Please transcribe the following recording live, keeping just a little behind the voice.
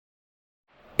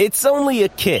It's only a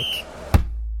kick.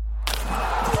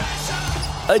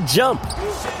 A jump.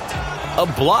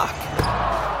 A block.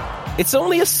 It's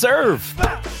only a serve.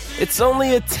 It's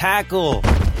only a tackle.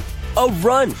 A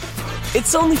run.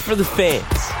 It's only for the fans.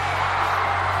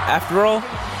 After all,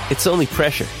 it's only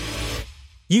pressure.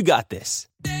 You got this.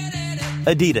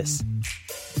 Adidas.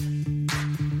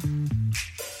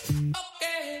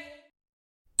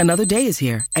 Another day is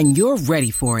here, and you're ready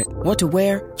for it. What to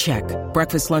wear? Check.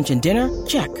 Breakfast, lunch, and dinner?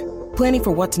 Check. Planning for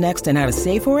what's next and how to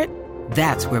save for it?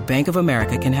 That's where Bank of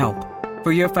America can help.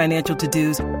 For your financial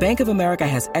to-dos, Bank of America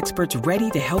has experts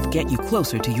ready to help get you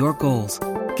closer to your goals.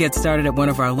 Get started at one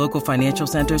of our local financial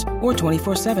centers or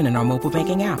 24/7 in our mobile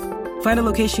banking app. Find a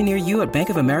location near you at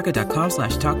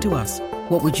bankofamerica.com/talktous.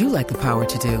 What would you like the power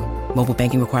to do? Mobile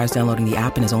banking requires downloading the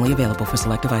app and is only available for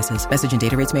select devices. Message and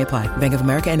data rates may apply. Bank of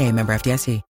America N.A., member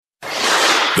FDIC.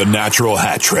 The Natural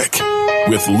Hat Trick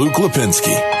with Luke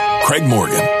Lipinski, Craig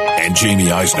Morgan, and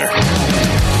Jamie Eisner.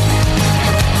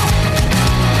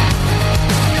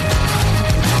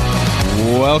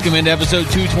 Welcome into episode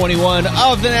 221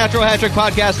 of the Natural Hat Trick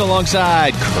podcast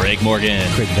alongside Craig Morgan,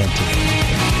 Craig Benton,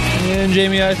 and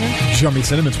Jamie Eisner. Jummy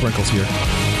Cinnamon Sprinkles here.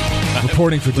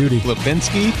 Reporting for duty.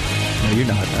 Lipinski. No, you're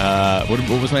not. What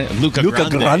was my name? Luca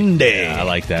Grande. Yeah, I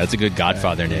like that. That's a good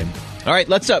Godfather name. All right,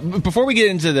 let's before we get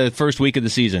into the first week of the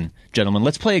season, gentlemen,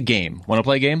 let's play a game. Want to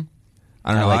play a game?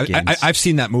 I don't know. I've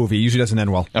seen that movie. It usually doesn't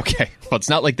end well. Okay. Well, it's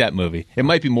not like that movie. It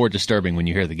might be more disturbing when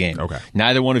you hear the game. Okay.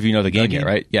 Neither one of you know the game yet,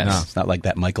 right? Yes. No, it's not like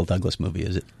that Michael Douglas movie,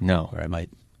 is it? No. Or I might.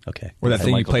 Okay. Or that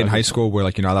thing you played in high school where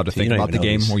you're not allowed to think about the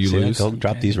game or you lose. Don't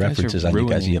drop these references on you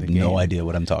guys. You have no idea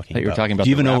what I'm talking about. You were talking about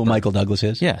Do you even know rapper. who Michael Douglas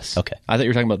is? Yes. Okay. I thought you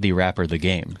were talking about the rapper The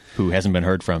Game, who hasn't been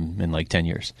heard from in like 10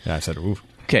 years. Yeah, I said, ooh.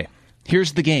 Okay.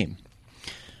 Here's the game.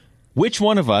 Which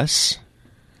one of us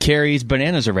carries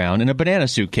bananas around in a banana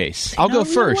suitcase? I'll go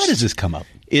first. Why does this come up?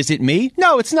 Is it me?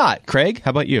 No, it's not. Craig,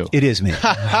 how about you? It is me.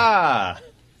 Ha ha!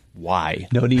 Why?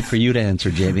 No need for you to answer,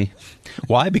 Jamie.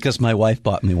 Why? Because my wife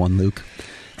bought me one, Luke.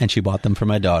 And she bought them for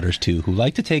my daughters, too, who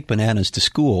like to take bananas to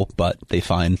school, but they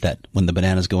find that when the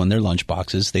bananas go in their lunch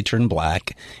boxes, they turn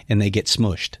black and they get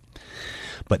smushed.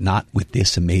 But not with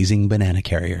this amazing banana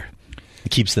carrier.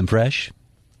 It keeps them fresh.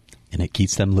 And it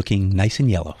keeps them looking nice and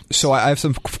yellow. So I have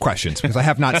some questions because I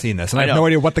have not seen this, and I have no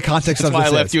idea what the context That's of this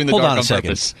is. That's why I left you in the Hold dark on a second.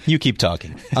 purpose. You keep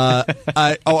talking. I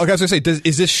was going to say,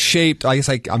 is this shaped? I guess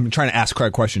I'm trying to ask Craig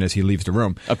a question as he leaves the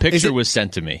room. A picture was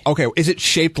sent to me. Okay, is it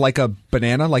shaped like a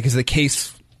banana? Like, is the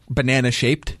case banana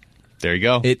shaped? There you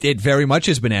go. It very much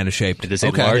is banana shaped. It is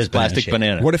a large plastic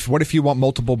banana. What if you want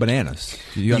multiple bananas?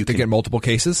 You have to get multiple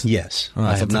cases? Yes. Oh,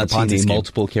 I have sounds like not a seen Ponzi a scheme.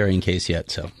 multiple carrying case yet,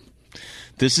 so.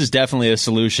 This is definitely a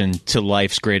solution to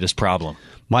life's greatest problem.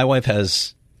 My wife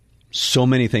has so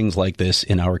many things like this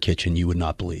in our kitchen you would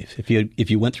not believe.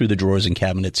 If you went through the drawers and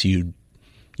cabinets, you'd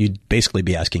basically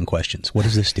be asking questions. What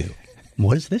does this do?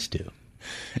 What does this do?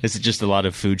 Is it just a lot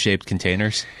of food-shaped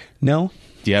containers? No.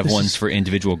 Do you have ones for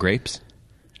individual grapes?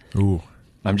 Ooh.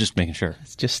 I'm just making sure.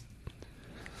 It's just...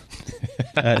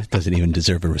 it doesn't even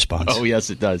deserve a response. Oh, yes,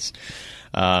 it does.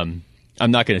 I'm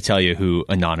not going to tell you who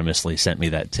anonymously sent me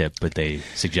that tip, but they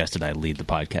suggested I lead the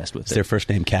podcast with Is it. their first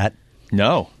name Kat?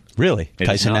 No. Really? It is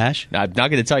Tyson not. Nash? I'm not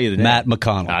going to tell you the name. Matt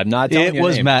McConnell. I'm not telling you It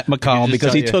was name. Matt I can McConnell just because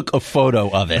tell he you. took a photo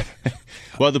of it.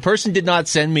 Well, the person did not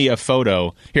send me a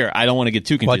photo. Here, I don't want to get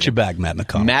too confused. Watch your back, Matt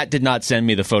McConnell. Matt did not send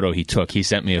me the photo he took. He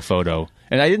sent me a photo.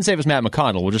 And I didn't say it was Matt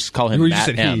McConnell. We'll just call him You Matt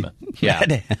said M. he. Yeah.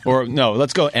 Matt M. Or no,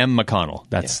 let's go M McConnell.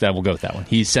 That we'll go with that one.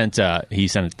 He sent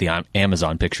the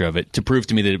Amazon picture of it to prove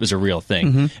to me that it was a real thing.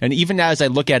 Mm-hmm. And even as I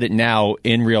look at it now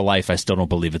in real life, I still don't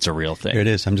believe it's a real thing. Here it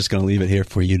is. I'm just going to leave it here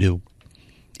for you to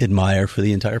admire for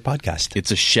the entire podcast.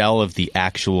 It's a shell of the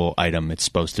actual item it's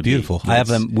supposed to Beautiful. be. I have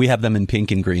them. We have them in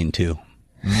pink and green too.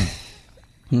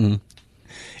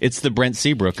 It's the Brent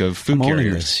Seabrook of food I'm owning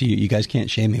carriers. this. You guys can't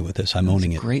shame me with this. I'm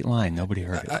owning it. Great line. Nobody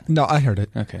heard it. No, I heard it.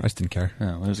 Okay. I just didn't care.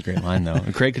 Oh, it was a great line, though.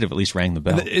 Craig could have at least rang the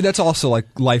bell. That's also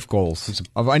like life goals.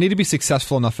 I need to be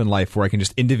successful enough in life where I can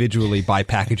just individually buy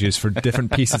packages for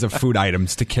different pieces of food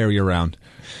items to carry around.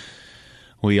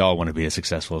 We all want to be as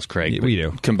successful as Craig. Yeah, but we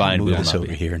do. Combined, we Move will this not over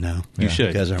be. here now. You should.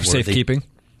 You guys aren't For worthy. safekeeping?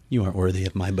 You aren't worthy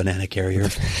of my banana carrier.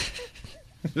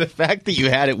 The fact that you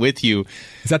had it with you,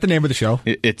 Is that the name of the show?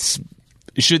 it's...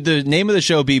 Should the name of the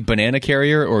show be Banana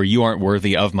Carrier or You Aren't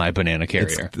Worthy of My Banana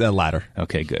Carrier? It's the latter.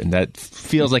 Okay, good. And that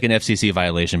feels like an FCC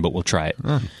violation, but we'll try it.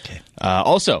 Okay.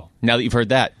 Also, now that you've heard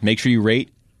that, make sure you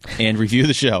rate and review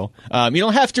the show. You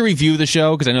don't have to review the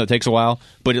show because I know it takes a while,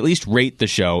 but at least rate the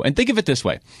show. And think of it this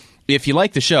way. If you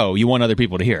like the show, you want other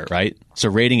people to hear it, right? So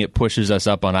rating it pushes us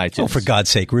up on iTunes. Oh, for God's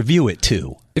sake, review it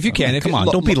too. If you can. Come on,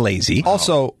 don't be lazy.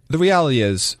 Also, the reality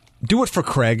is, do it for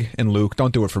Craig and Luke.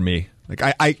 Don't do it for me. Like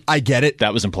I get it.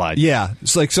 That was implied. Yeah.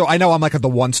 It's like, so I know I'm like at the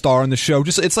 1 star on the show.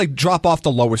 Just it's like drop off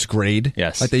the lowest grade.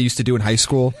 Yes. Like they used to do in high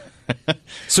school.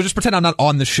 So just pretend I'm not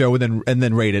on the show and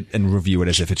then rate it and review it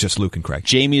as if it's just Luke and Craig.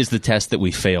 Jamie is the test that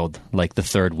we failed like the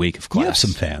 3rd week of class. You have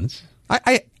some fans.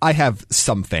 I have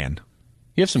some fan.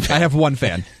 You have some fans. I have one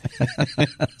fan.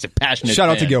 It's a passionate Shout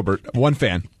out to fan. Gilbert. One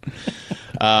fan.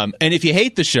 And if you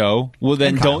hate the show, well,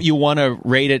 then don't you want to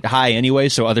rate it high anyway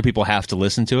so other people have to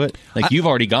listen to it? Like, you've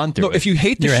already gone through No, it. if you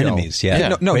hate the Your show. enemies,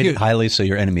 yeah. No, Rate here- it highly so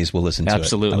your enemies will listen to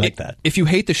Absolutely. it. I like that. If you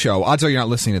hate the show, odds are you're not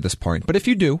listening at this point. But if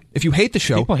you do, if you hate the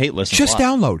show, People hate listening just a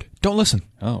lot. download. Don't listen.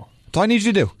 Oh. That's all I need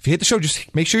you to do. If you hate the show,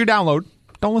 just make sure you download.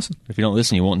 Don't listen. If you don't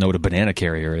listen, you won't know what a banana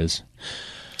carrier is.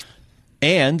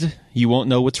 And you won't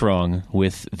know what's wrong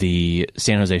with the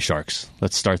San Jose Sharks.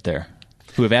 Let's start there.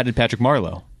 Who have added Patrick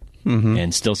Marleau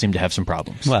and still seem to have some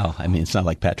problems. Well, I mean, it's not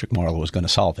like Patrick Marleau was going to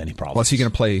solve any problems. Well, is he going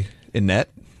to play in net?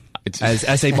 It's-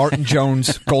 As a Martin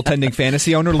Jones goaltending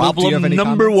fantasy owner? Luke, do you have Problem any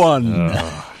number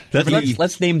comments? one.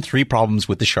 Let's name 3 problems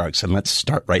with the Sharks, and let's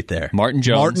start right there. Martin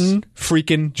Jones. Martin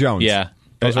freaking Jones. Yeah.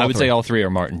 Those are I all would three. say all 3 are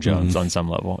Martin Jones on some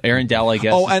level. Aaron Dell, I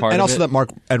guess, Oh, is part and of also it. that Mark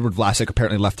Edward Vlasic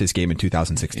apparently left his game in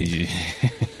 2016.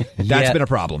 That's Yeah, been a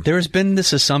problem. There's been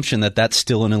this assumption that that's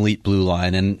still an elite blue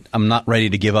line, and I'm not ready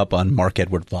to give up on Mark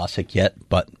Edward Vlasic yet,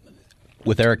 but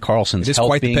with Erik Karlsson's It is health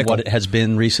quite the being pickle. what it has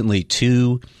been recently,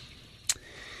 too,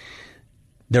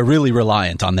 they're really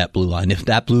reliant on that blue line. If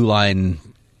that blue line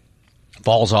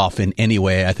falls off in any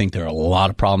way, I think there are a lot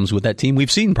of problems with that team.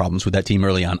 We've seen problems with that team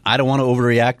early on. I don't want to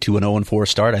overreact to an 0-4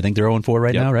 start. I think they're 0-4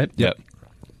 right now, right? Yep.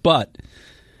 But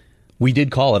we did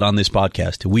call it on this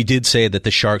podcast. We did say that the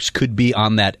Sharks could be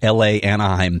on that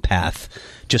LA-Anaheim path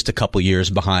just a couple years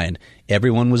behind.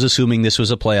 Everyone was assuming this was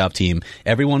a playoff team.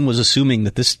 Everyone was assuming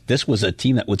that this was a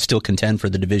team that would still contend for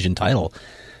the division title.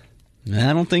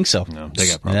 I don't think so. No, they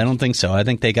got problems. I don't think so. I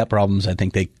think they got problems. I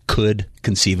think they could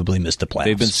conceivably miss the playoffs.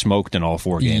 They've been smoked in all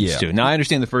 4 games, Yeah. too. Now, I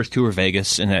understand the first 2 are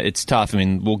Vegas, and it's tough. I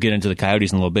mean, we'll get into the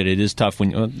Coyotes in a little bit. It is tough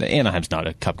when Anaheim's not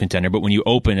a cup contender, but when you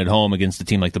open at home against a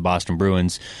team like the Boston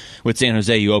Bruins, with San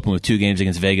Jose, you open with 2 games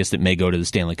against Vegas that may go to the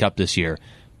Stanley Cup this year,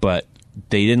 but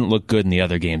they didn't look good in the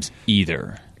other games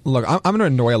either. Look, I'm going to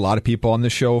annoy a lot of people on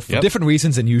this show for different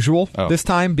reasons than usual this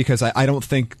time, because I don't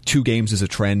think 2 games is a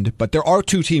trend. But there are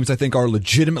 2 teams I think are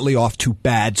legitimately off to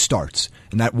bad starts,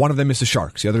 and that one of them is the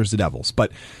Sharks, the other is the Devils.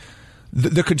 But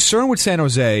the concern with San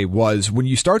Jose was when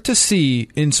you start to see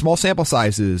in small sample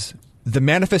sizes the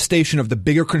manifestation of the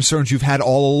bigger concerns you've had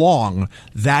all along,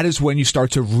 that is when you start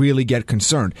to really get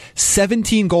concerned.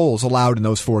 17 goals allowed in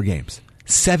those 4 games.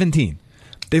 17.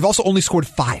 They've also only scored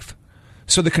 5.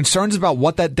 So the concerns about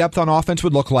what that depth on offense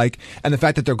would look like, and the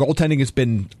fact that their goaltending has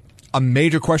been a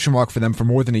major question mark for them for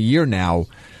more than a year now,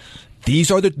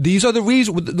 these are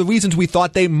the reasons we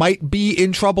thought they might be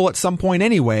in trouble at some point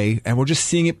anyway, and we're just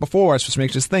seeing it before us, which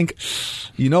makes us think,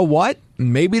 you know what?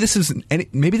 Maybe this is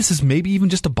even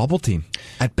just a bubble team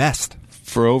at best.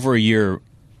 For over a year,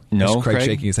 no, There's Craig Craig?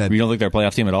 shaking his head. You don't think they're a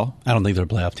playoff team at all? I don't think they're a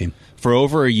playoff team. For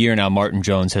over a year now, Martin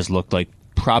Jones has looked like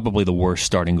probably the worst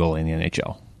starting goalie in the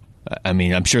NHL. I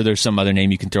mean, I'm sure there's some other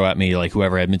name you can throw at me, like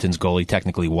whoever Edmonton's goalie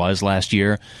technically was last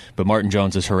year, but Martin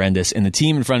Jones is horrendous, and the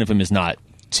team in front of him is not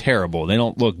terrible. They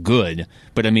don't look good,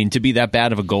 but I mean, to be that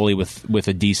bad of a goalie with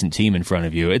a decent team in front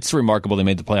of you, it's remarkable they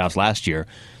made the playoffs last year.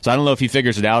 So I don't know if he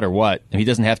figures it out or what. He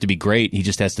doesn't have to be great. He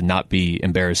just has to not be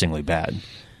embarrassingly bad.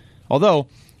 Although,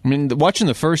 I mean, watching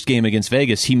the first game against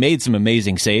Vegas, he made some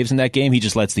amazing saves in that game. He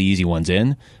just lets the easy ones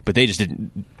in, but they just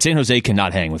didn't. San Jose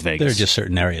cannot hang with Vegas. There are just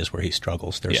certain areas where he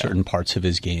struggles. There are certain parts of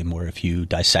his game where if you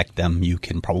dissect them, you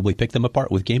can probably pick them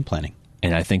apart with game planning.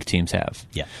 And I think teams have.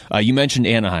 Yeah. You mentioned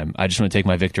Anaheim. I just want to take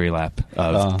my victory lap.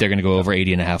 They're going to go over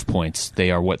 80.5 points. They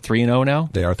are, what, 3-0 now?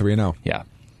 They are 3-0. Yeah.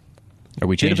 Are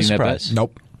we Bit of a changing that bet?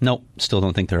 surprise. Nope. Still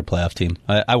don't think they're a playoff team.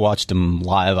 I watched them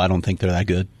live. I don't think they're that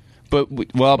good. But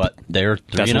They're 3-0.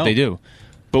 that's what they do.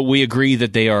 But we agree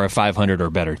that they are a 500 or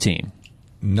better team.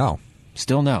 No.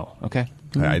 Still no. Okay.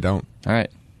 I don't. All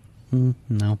right.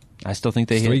 No. I still think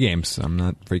they It's hit. 3 games. I'm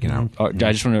not freaking out. I'm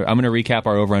going to recap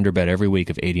our over-under bet every week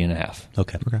of 80.5.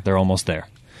 Okay. They're almost there.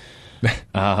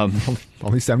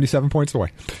 Only 77 points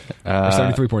away. Or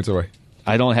 73 points away.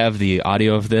 I don't have the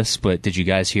audio of this, but did you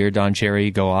guys hear Don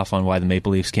Cherry go off on why the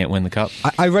Maple Leafs can't win the Cup?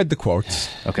 I read the quotes.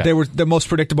 Okay. They were the most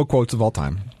predictable quotes of all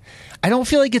time. I don't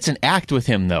feel like it's an act with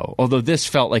him, though, although this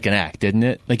felt like an act, didn't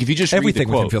it? Like, if you just Everything read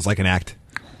the with quote, him feels like an act.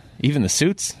 even the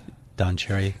suits? Don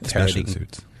Cherry. Especially the parodying-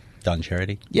 suits. Don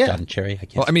Charity? Yeah. Don Cherry? I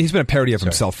can't. Well, I mean, he's been a parody of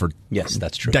himself for Yes,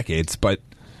 that's true. decades, but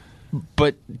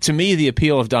But to me, the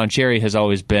appeal of Don Cherry has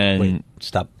always been... Wait,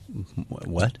 stop.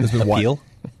 What? been what? Appeal?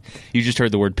 You just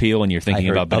heard the word peel and you're thinking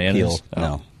about bananas? Appeal. Oh.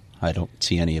 No, I don't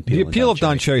see any appeal. The appeal of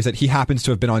Don Cherry is that he happens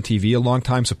to have been on TV a long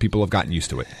time, so people have gotten used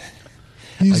to it.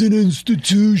 He's an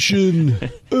institution.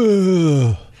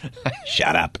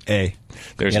 Shut up. Get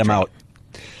him out.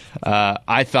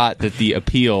 I thought that the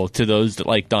appeal to those that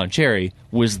like Don Cherry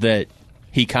was that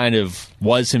he kind of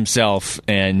was himself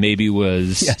and maybe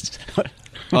was... Yes.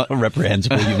 A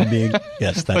reprehensible human being.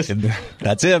 Yes, that's him.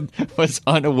 That's him. Was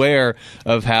unaware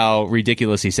of how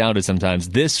ridiculous he sounded sometimes.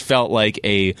 This felt like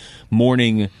a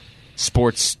morning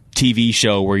sports TV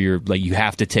show where you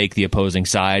have to take the opposing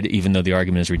side, even though the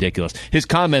argument is ridiculous. His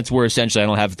comments were essentially, I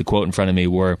don't have the quote in front of me,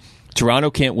 were, Toronto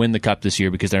can't win the Cup this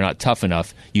year because they're not tough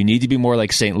enough. You need to be more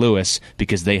like St. Louis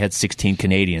because they had 16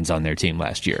 Canadians on their team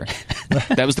last year.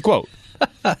 That was the quote.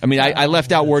 I mean, I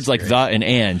left out words like the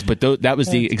and, but that was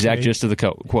the exact gist of the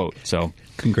quote. So,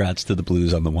 congrats to the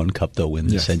Blues on the one cup they'll win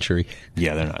this century.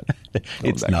 Yeah, they're not.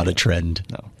 It's not a trend.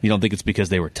 No, you don't think it's because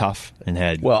they were tough and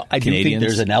had I Canadians? do think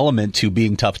there's an element to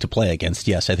being tough to play against.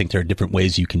 Yes, I think there are different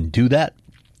ways you can do that,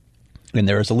 and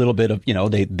there is a little bit of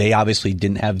they obviously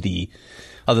didn't have the.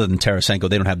 Other than Tarasenko,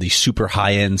 they don't have the super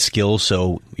high-end skill,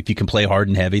 so if you can play hard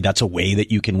and heavy, that's a way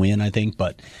that you can win, I think,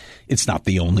 but it's not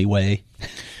the only way.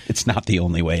 It's not the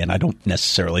only way, and I don't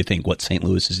necessarily think what St.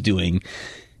 Louis is doing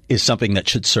is something that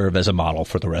should serve as a model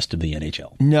for the rest of the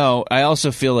NHL. No, I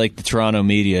also feel like the Toronto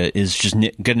media is just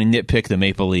going to nitpick the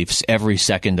Maple Leafs every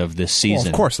second of this season. Well,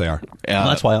 of course they are. Well,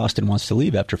 that's why Austin wants to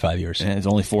leave after 5 years. And it's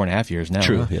only 4.5 years now.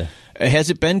 True, yeah.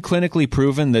 Has it been clinically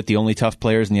proven that the only tough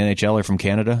players in the NHL are from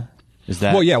Canada? Is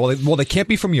that? Well, yeah. Well, they can't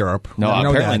be from Europe. No,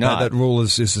 apparently not. That rule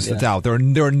is out. There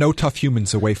are no tough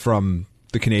humans away from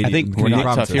the Canadian. I think we're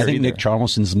not tough here. I think Nick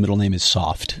Charleston's middle name is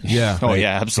Soft. Yeah. Oh,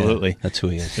 yeah, absolutely. Yeah, that's who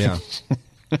he is. Yeah.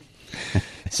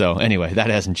 So anyway, that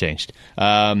hasn't changed.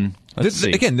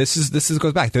 This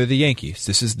goes back. They're the Yankees.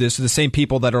 This is the same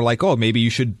people that are like, oh, maybe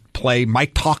you should play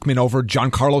Mike Tauchman over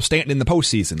Giancarlo Stanton in the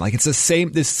postseason. Like it's the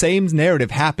same. This same narrative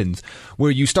happens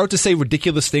where you start to say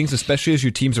ridiculous things, especially as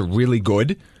your temes are really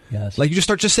good. Yes. Like you just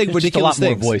start saying There's ridiculous just a lot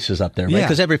things. more voices up there, right?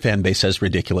 Because every fan base says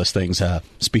ridiculous things.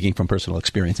 Speaking from personal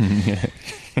experience,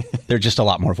 there are just a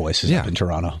lot more voices up in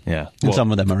Toronto. Yeah, and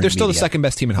some of them are. They're still the second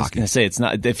best team in hockey. I was going to say it's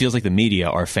not. It feels like the media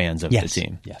are fans of the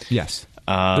team. Yes.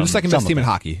 They're the second best team in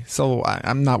hockey, so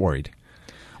I'm not worried.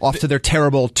 Off to their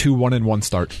terrible 2-1-1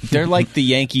 start. They're like the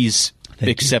Yankees.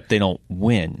 Except they don't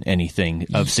win anything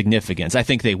of significance. I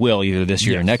think they will either this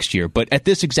year or next year. But at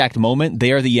this exact moment,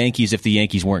 they are the Yankees if the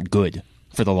Yankees weren't good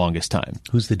for the longest time.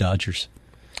 Who's the Dodgers?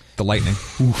 The Lightning.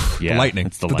 Yeah, the Lightning.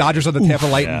 It's the Dodgers are the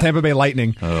Tampa Bay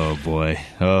Lightning. Oh, boy.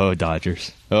 Oh,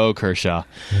 Dodgers. Oh, Kershaw.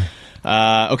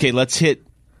 Okay, let's hit...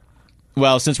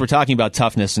 Well, since we're talking about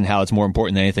toughness and how it's more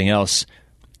important than anything else...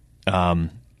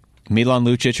 Milan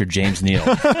Lucic or James Neal?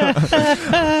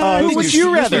 Who would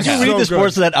you rather have? Did you read the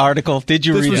Sports Net article? Did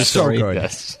you read the story? So good.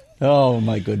 Yes. Oh,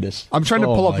 my goodness. I'm trying to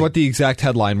pull up what the exact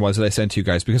headline was that I sent to you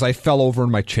guys because I fell over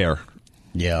in my chair.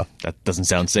 Yeah. That doesn't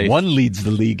sound safe. One leads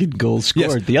the league in goals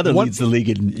scored. Yes. The other leads the league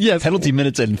in penalty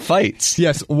minutes and fights.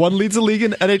 Yes, one leads the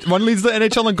league one leads the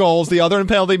NHL in goals, the other in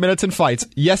penalty minutes and fights.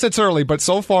 Yes, it's early, but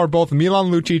so far both Milan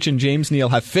Lucic and James Neal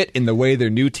have fit in the way their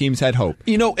new teams had hoped.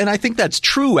 And I think that's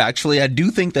true, actually. I do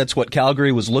think that's what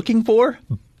Calgary was looking for.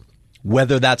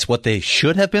 Whether that's what they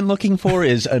should have been looking for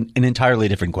is an entirely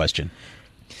different question.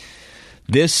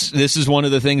 This is one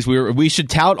of the things we should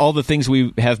tout all the things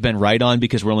we have been right on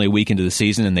because we're only a week into the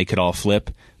season and they could all flip.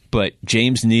 But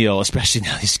James Neal, especially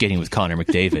now he's skating with Connor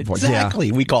McDavid. Exactly.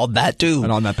 Yeah. We called that too.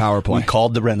 And on that power play. We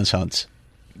called the Renaissance.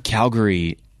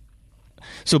 Calgary.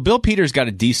 So Bill Peters got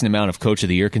a decent amount of Coach of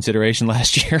the Year consideration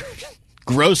last year.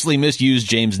 Grossly misused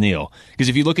James Neal. Because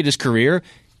if you look at his career,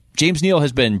 James Neal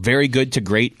has been very good to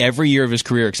great every year of his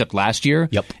career except last year.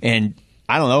 Yep. And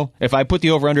I don't know. If I put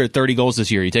the over-under at 30 goals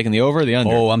this year, are you taking the over or the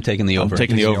under? Oh, I'm taking the over. I'm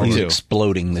taking the over, He's too.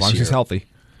 Exploding this year. As long as he's healthy.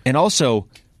 And also,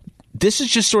 this is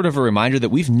just sort of a reminder that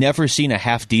we've never seen a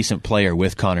half-decent player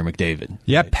with Connor McDavid.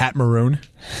 Yeah, right. Pat Maroon.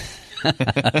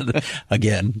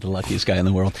 Again, the luckiest guy in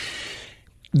the world.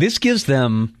 This gives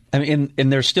them, I mean,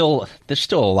 and there's still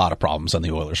a lot of problems on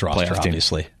the Oilers roster, Playoff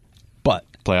obviously. Team. But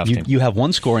you have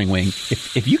one scoring wing.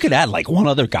 If you could add like one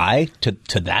other guy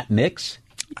to that mix,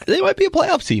 they might be a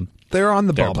playoff team. They're on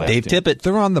the bubble. Dave Tippett.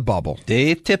 They're on the bubble.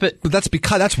 Dave Tippett. But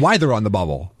that's why they're on the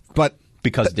bubble. But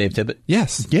because Dave Tippett?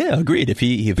 Yes. Yeah, agreed. If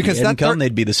he hadn't come,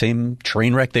 they'd be the same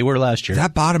train wreck they were last year.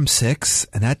 That bottom six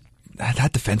and that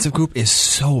defensive group is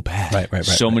so bad. Right.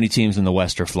 So many teams in the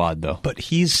West are flawed, though. But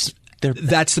he's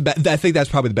That's I think that's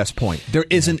probably the best point. There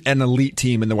isn't an elite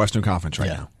team in the Western Conference right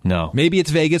now. No. Maybe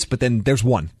it's Vegas, but then there's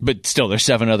one. But still, there's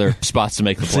 7 other spots to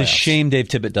make the playoffs. It's a shame Dave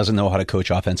Tippett doesn't know how to coach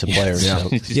offensive players. Yeah, So.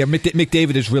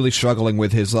 McDavid is really struggling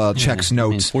with his checks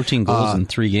notes. 14 goals in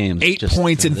 3 games. 8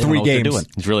 points in 3 games.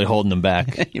 He's really holding them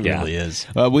back. He really is.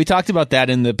 We talked about that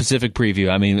in the Pacific preview.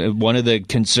 I mean, one of the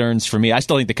concerns for me, I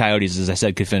still think the Coyotes, as I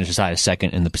said, could finish as high as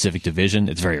second in the Pacific Division.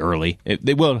 It's very early.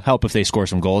 They will help if they score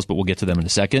some goals, but we'll get to them in a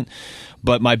second.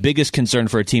 But my biggest concern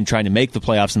for a team trying to make the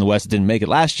playoffs in the West that didn't make it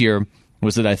last year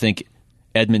was that I think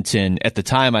Edmonton, at the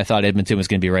time, I thought Edmonton was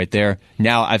going to be right there.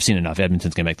 Now I've seen enough.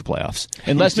 Edmonton's going to make the playoffs.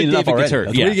 Unless McDavid gets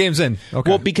hurt. 3 games in. Okay.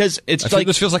 Well, because it's like...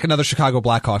 This feels like another Chicago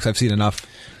Blackhawks. I've seen enough.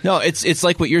 No, it's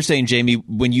like what you're saying, Jamie.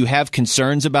 When you have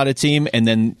concerns about a team and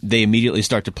then they immediately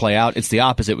start to play out, it's the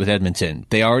opposite with Edmonton.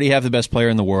 They already have the best player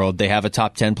in the world. They have a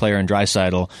top 10 player in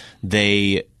Draisaitl.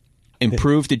 They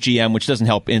improved the GM, which doesn't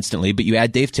help instantly, but you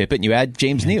add Dave Tippett and you add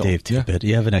James Neal. Dave Tippett.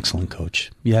 You have an excellent coach.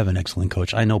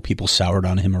 I know people soured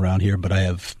on him around here, but I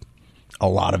have a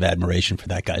lot of admiration for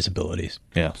that guy's abilities.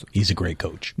 Yeah. He's a great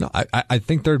coach. No, I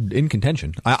think they're in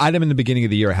contention. I had them in the beginning of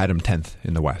the year. I had them 10th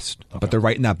in the West. Okay. But they're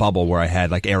right in that bubble where I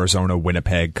had like Arizona,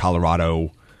 Winnipeg,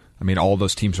 Colorado. I mean, all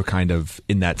those teams were kind of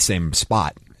in that same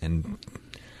spot. And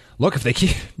look, if they're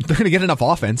going to get enough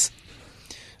offense.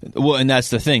 Well, and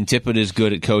that's the thing. Tippett is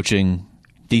good at coaching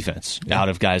defense out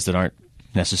of guys that aren't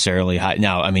necessarily high.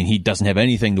 Now, I mean, he doesn't have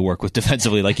anything to work with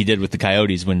defensively like he did with the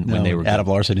Coyotes when they were Adam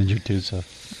Larson injured too, so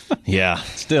yeah.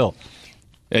 Still.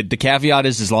 The caveat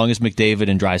is as long as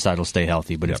McDavid and Draisaitl stay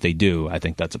healthy, but if they do, I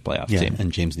think that's a playoff team.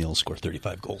 And James Neal will score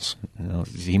 35 goals.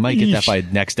 He might get that by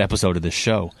next episode of this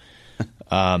show.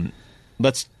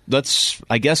 Let's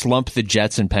I guess lump the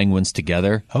Jets and Penguins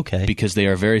together. Okay. Because they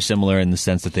are very similar in the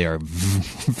sense that they are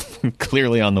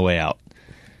clearly on the way out.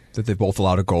 That they both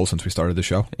allowed a goal since we started the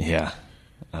show. Yeah.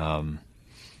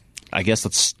 I guess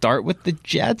let's start with the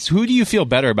Jets. Who do you feel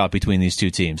better about between these two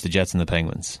teams, the Jets and the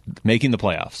Penguins, making the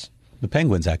playoffs? The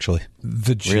Penguins, actually.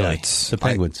 The Jets. Really? The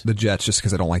Penguins. The Jets, just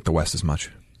because I don't like the West as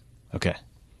much. Okay.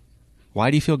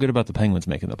 Why do you feel good about the Penguins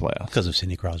making the playoffs? Because of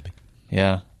Sidney Crosby.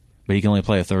 Yeah, but he can only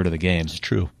play a third of the games. It's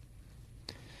true.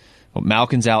 Well,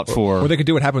 Malkin's out for... Or they could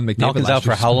do what happened with McDavid Malkin's out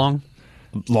for how long?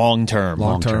 Long term.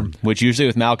 Long term. Which usually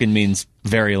with Malkin means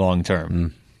very long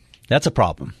term. That's a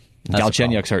problem.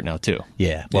 Galchenyuk's hurt now, too.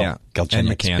 Yeah. Well,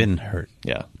 Galchenyuk's been hurt.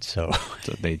 Yeah. So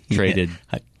they traded...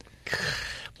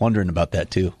 Wondering about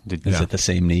that, too. Is it the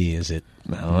same knee? Is it...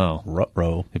 I don't know.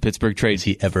 Ruh-roh. The Pittsburgh trade... Is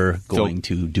he ever going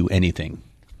to do anything?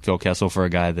 Phil Kessel for a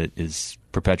guy that is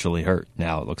perpetually hurt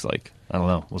now, it looks like. I don't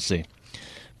know. We'll see.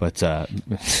 But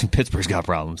Pittsburgh's got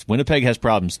problems. Winnipeg has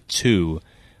problems, too,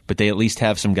 but they at least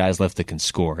have some guys left that can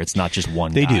score. It's not just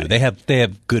one guy. They do. They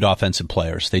have good offensive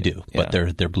players. They do. But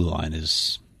their blue line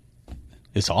is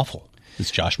awful.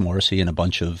 It's Josh Morrissey and a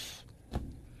bunch of...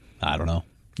 I don't know.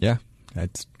 Yeah.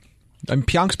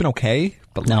 Pionk's been okay.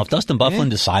 But now, if Dustin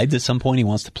Byfuglien decides at some point he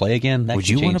wants to play again, that would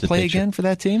you want to play again for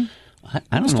that team?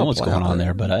 I don't know what's going on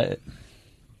there, but I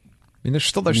mean, there's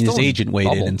still his agent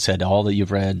waited and said, "All that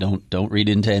you've read, don't read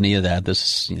into any of that.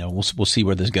 This, we'll see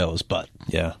where this goes." But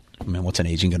yeah, I mean, what's an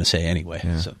agent going to say anyway?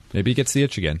 Yeah. So maybe he gets the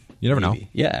itch again. You never know.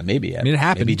 Yeah, maybe. I mean, it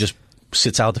happened. Maybe he just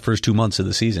sits out the first 2 months of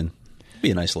the season. Be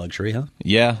a nice luxury, huh?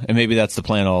 Yeah, and maybe that's the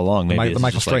plan all along. Maybe the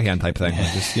Michael Strahan type thing.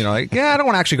 Just, I don't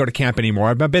want to actually go to camp anymore.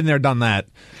 I've been there, done that.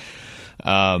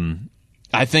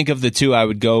 I think of the two, I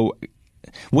would go.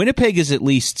 Winnipeg is at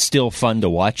least still fun to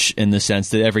watch in the sense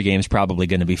that every game is probably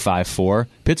going to be 5-4.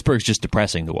 Pittsburgh's just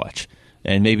depressing to watch.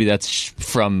 And maybe that's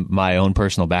from my own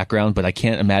personal background, but I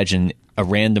can't imagine a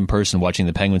random person watching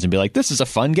the Penguins and be like, this is a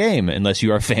fun game, unless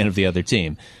you are a fan of the other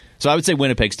team. So I would say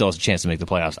Winnipeg still has a chance to make the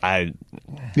playoffs.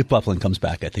 If Byfuglien comes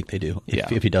back, I think they do. Yeah.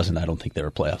 If he doesn't, I don't think they're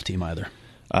a playoff team either.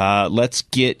 Let's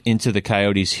get into the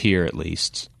Coyotes here at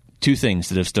least. 2 things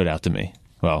that have stood out to me.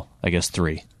 Well, I guess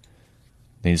 3.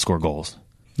 They need to score goals.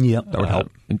 Yep. That would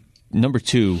help. Number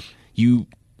 2, you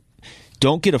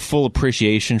don't get a full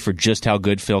appreciation for just how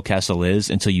good Phil Kessel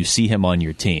is until you see him on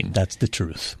your team. That's the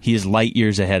truth. He is light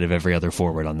years ahead of every other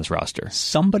forward on this roster.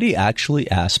 Somebody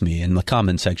actually asked me in the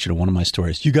comment section of one of my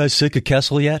stories, "You guys sick of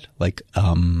Kessel yet?" Like,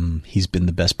 he's been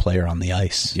the best player on the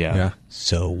ice. Yeah.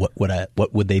 So what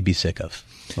would they be sick of?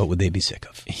 What would they be sick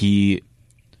of?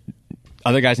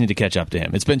 Other guys need to catch up to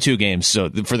him. It's been 2 games, so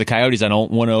for the Coyotes, I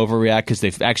don't want to overreact because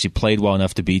they've actually played well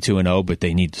enough to be 2-0, but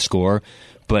they need to score.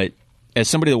 But as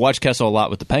somebody that watched Kessel a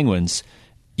lot with the Penguins,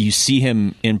 you see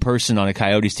him in person on a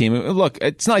Coyotes team. Look,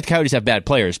 it's not like the Coyotes have bad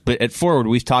players, but at forward,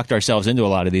 we've talked ourselves into a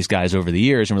lot of these guys over the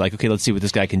years, and we're like, okay, let's see what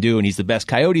this guy can do, and he's the best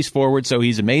Coyotes forward, so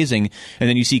he's amazing. And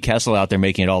then you see Kessel out there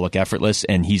making it all look effortless,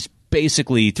 and he's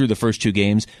basically through the first 2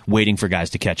 games waiting for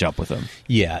guys to catch up with him.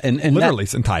 Yeah, and literally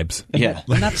sometimes. Yeah,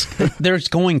 and there's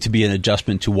going to be an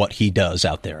adjustment to what he does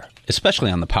out there, especially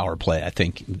on the power play. I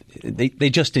think they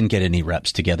just didn't get any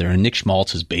reps together, and Nick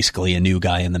Schmaltz is basically a new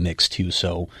guy in the mix too.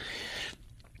 So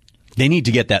they need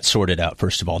to get that sorted out.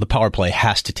 First of all, the power play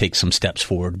has to take some steps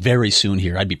forward very soon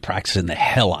here. I'd be practicing the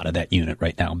hell out of that unit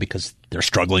right now because they're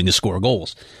struggling to score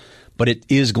goals. But it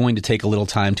is going to take a little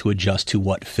time to adjust to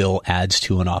what Phil adds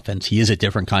to an offense. He is a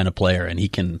different kind of player, and he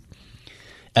can,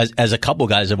 as a couple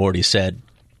guys have already said,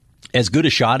 as good a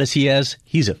shot as he has,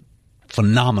 he's a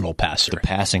phenomenal passer. The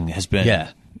passing has been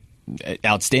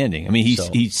outstanding. I mean,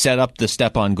 he set up the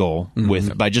step on goal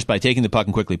by taking the puck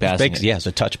and quickly passing it. Yeah, it's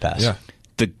a touch pass. Yeah.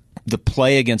 The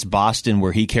play against Boston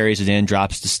where he carries it in,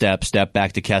 drops the step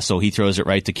back to Kessel, he throws it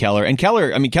right to Keller. And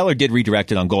Keller did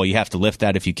redirect it on goal. You have to lift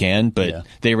that if you can, but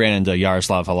they ran into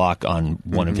Yaroslav Halak on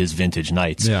one of his vintage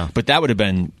nights. Yeah. But that would have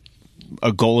been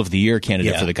a goal of the year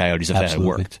candidate for the Coyotes if that had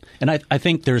worked. And I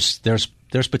think there's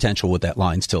potential with that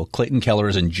line still. Clayton Keller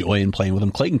is enjoying playing with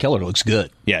him. Clayton Keller looks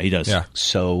good. Yeah, he does. Yeah.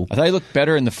 So I thought he looked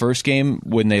better in the first game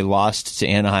when they lost to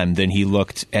Anaheim than he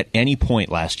looked at any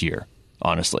point last year,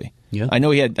 honestly. Yeah. I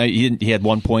know he had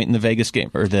 1 point in the Vegas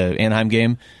game or the Anaheim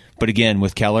game, but again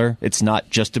with Keller, it's not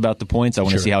just about the points. I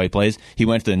want to see how he plays. He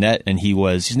went to the net and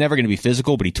he's never going to be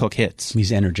physical, but he took hits.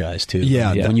 He's energized too.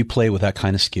 Yeah. When you play with that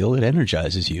kind of skill, it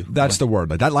energizes you. That's the word.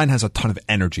 Like that line has a ton of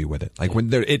energy with it. Like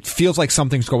when it feels like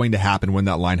something's going to happen when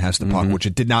that line has the puck, which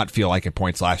it did not feel like at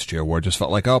points last year, where it just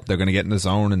felt like, they're going to get in the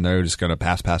zone and they're just going to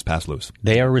pass loose.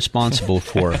 They are responsible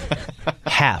for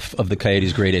half of the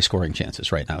Coyotes' grade A scoring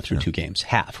chances right now through 2 games.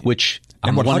 Half, which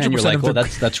on the one hand you're like, well,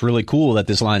 that's really cool that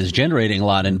this line is generating a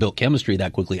lot and built chemistry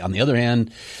that quickly. On the other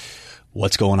hand,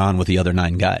 what's going on with the other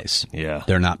 9 guys? Yeah.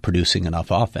 They're not producing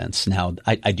enough offense. Now,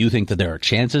 I do think that there are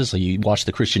chances. Like you watch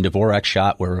the Christian Dvorak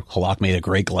shot where Halak made a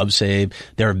great glove save.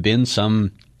 There have been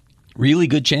some really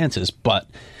good chances, but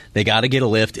they got to get a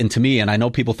lift. And to me, and I know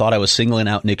people thought I was singling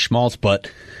out Nick Schmaltz, but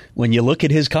when you look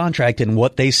at his contract and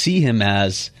what they see him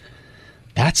as,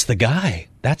 that's the guy.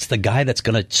 That's the guy that's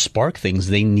going to spark things.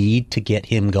 They need to get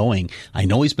him going. I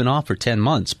know he's been off for 10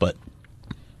 months, but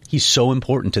he's so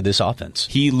important to this offense.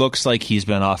 He looks like he's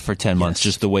been off for 10 months,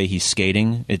 just the way he's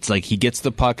skating. It's like he gets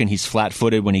the puck and he's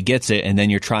flat-footed when he gets it, and then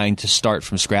you're trying to start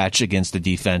from scratch against the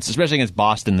defense, especially against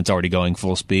Boston that's already going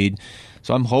full speed.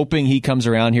 So I'm hoping he comes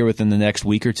around here within the next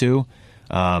week or two.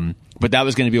 But that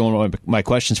was going to be one of my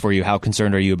questions for you. How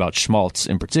concerned are you about Schmaltz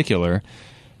in particular?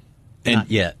 And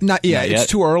Not yet. Not yet. It's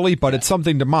too early, but it's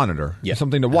something to monitor. Yeah.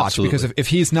 Something to watch. Absolutely. Because if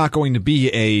he's not going to be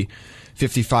a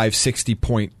 55,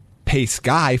 60-point pace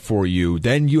guy for you,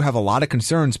 then you have a lot of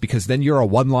concerns because then you're a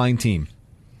one-line team.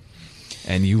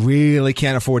 And you really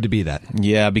can't afford to be that.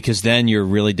 Yeah, because then you're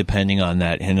really depending on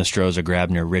that Hinostroza,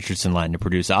 Grabner, Richardson line to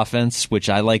produce offense, which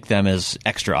I like them as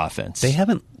extra offense. They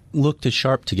haven't looked as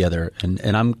sharp together,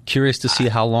 and I'm curious to see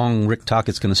how long Rick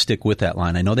Tockett's going to stick with that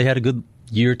line. I know they had a good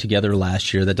year together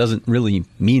last year. That doesn't really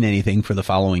mean anything for the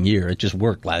following year. It just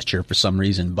worked last year for some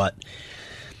reason. But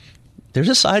there's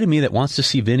a side of me that wants to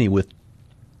see Vinny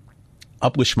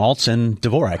up with Schmaltz and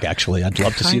Dvorak, actually. I'd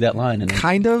love to see that line.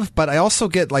 Kind of, but I also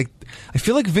get I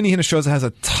feel like Vinny Hinostroza has a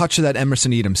touch of that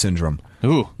Emerson Edom syndrome.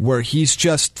 Ooh. Where he's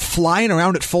just flying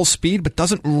around at full speed, but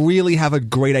doesn't really have a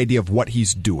great idea of what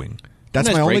he's doing. That's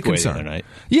my only concern.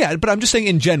 Yeah, but I'm just saying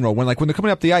in general, when they're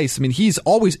coming up the ice, I mean, he's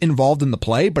always involved in the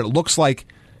play, but it looks like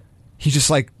he's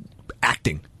just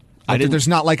acting. There's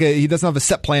not he doesn't have a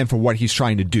set plan for what he's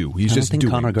trying to do. He's just doing.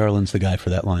 Connor Garland's the guy for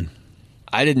that line.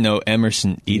 I didn't know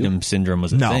Emerson Edom syndrome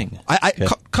was a thing.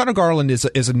 Connor Garland is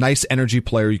a nice energy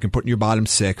player you can put in your bottom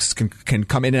 6, can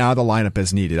come in and out of the lineup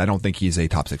as needed. I don't think he's a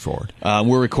top 6 forward.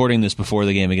 We're recording this before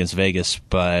the game against Vegas,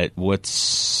 but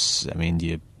do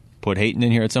you put Hayton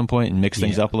in here at some point and mix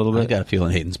things up a little bit? I've got a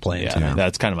feeling Hayton's playing too.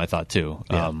 That's kind of my thought too.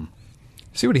 Yeah.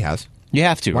 See what he has. You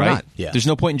have to, Why right? not? Yeah. There's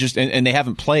no point in just and they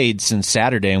haven't played since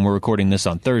Saturday, and we're recording this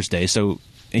on Thursday, so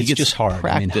it's just hard.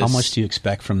 Practice. I mean, how much do you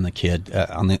expect from the kid?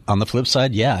 On the flip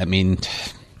side,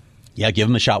 give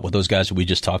him a shot with those guys that we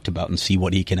just talked about and see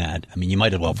what he can add. I mean, you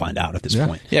might as well find out at this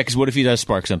point. Yeah, because what if he does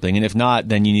spark something, and if not,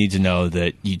 then you need to know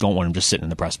that you don't want him just sitting in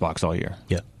the press box all year.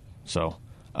 Yeah. So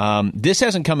this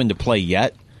hasn't come into play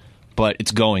yet, but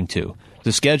it's going to.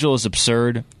 The schedule is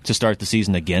absurd to start the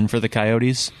season again for the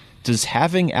Coyotes. Does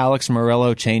having Alex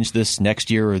Morello change this next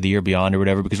year or the year beyond or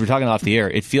whatever? Because we're talking off the air,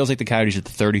 it feels like the Coyotes are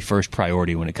the 31st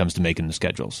priority when it comes to making the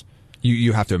schedules.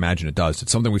 You have to imagine it does.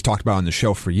 It's something we've talked about on the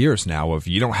show for years now, of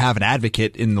you don't have an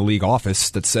advocate in the league office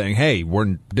that's saying, hey,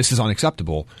 this is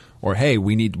unacceptable, or hey,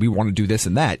 we want to do this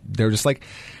and that. They're just like,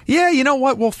 yeah, you know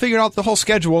what, we'll figure out the whole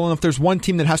schedule, and if there's one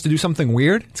team that has to do something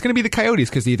weird, it's going to be the Coyotes,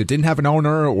 because they either didn't have an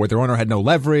owner, or their owner had no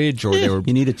leverage, or they were...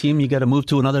 You need a team, you got to move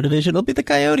to another division, it'll be the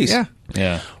Coyotes.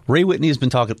 Yeah. Ray Whitney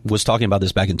was talking about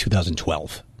this back in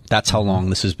 2012. That's how long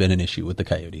this has been an issue with the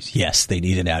Coyotes. Yes, they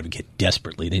need an advocate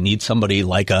desperately. They need somebody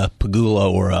like a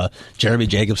Pagula or a Jeremy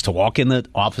Jacobs to walk in the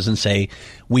office and say,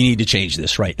 we need to change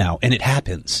this right now. And it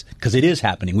happens, because it is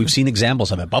happening. We've seen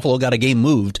examples of it. Buffalo got a game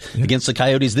moved against the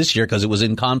Coyotes this year because it was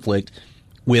in conflict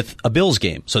with a Bills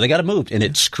game. So they got it moved, and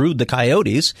it screwed the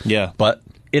Coyotes. Yeah. But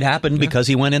it happened because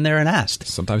he went in there and asked.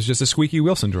 Sometimes just a squeaky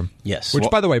wheel syndrome. Yes. Which,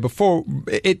 by the way, before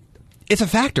it's a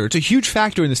factor. It's a huge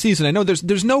factor in the season. I know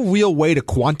there's no real way to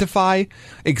quantify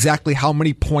exactly how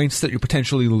many points that you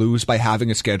potentially lose by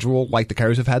having a schedule like the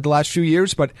Coyotes have had the last few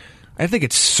years, but I think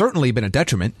it's certainly been a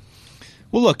detriment.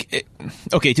 Well, look,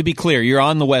 okay, to be clear, you're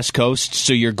on the West Coast,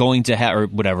 so you're going to have, or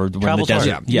whatever, we're in the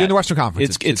desert. You're in the Western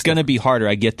Conference. It's going to be harder.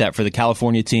 I get that for the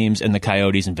California teams and the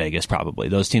Coyotes in Vegas, probably.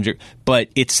 Those teams are, but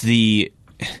it's the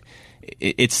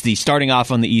starting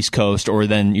off on the East Coast, or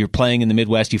then you're playing in the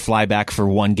Midwest, you fly back for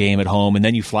one game at home, and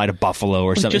then you fly to Buffalo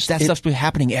or something. That stuff's been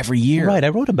happening every year. Right, I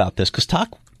wrote about this because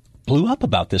talk blew up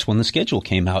about this when the schedule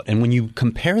came out. And when you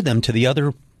compare them to the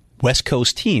other West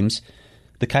Coast teams,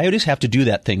 the Coyotes have to do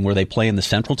that thing where they play in the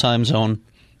Central Time Zone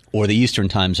or the Eastern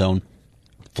Time Zone,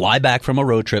 fly back from a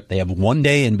road trip. They have one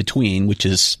day in between, which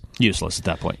is useless at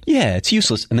that point. Yeah, it's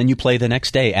useless. And then you play the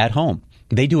next day at home.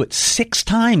 They do it 6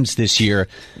 times this year.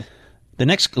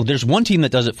 There's one team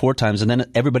that does it 4 times, and then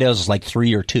everybody else is like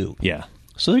 3 or 2. Yeah.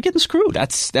 So they're getting screwed.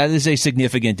 That is a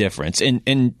significant difference.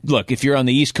 And look, if you're on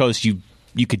the East Coast, you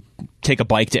could take a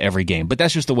bike to every game, but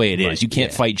that's just the way it is. Right. You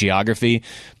can't fight geography,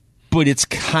 but it's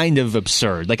kind of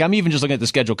absurd. Like, I'm even just looking at the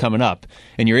schedule coming up,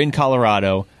 and you're in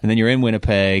Colorado, and then you're in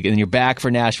Winnipeg, and then you're back for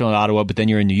Nashville and Ottawa, but then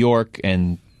you're in New York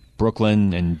and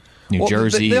Brooklyn and New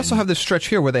Jersey. They also have this stretch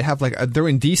here where they have they're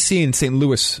in D.C. and St.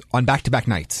 Louis on back-to-back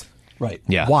nights. Right.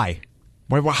 Yeah. Why?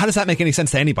 How does that make any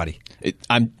sense to anybody?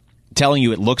 I'm telling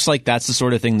you, it looks like that's the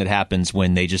sort of thing that happens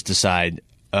when they just decide,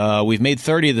 we've made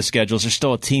 30 of the schedules, there's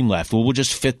still a team left. Well, we'll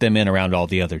just fit them in around all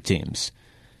the other teams.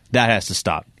 That has to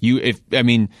stop.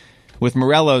 With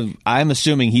Morello, I'm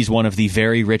assuming he's one of the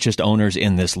very richest owners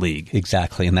in this league.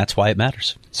 Exactly, and that's why it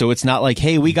matters. So it's not like,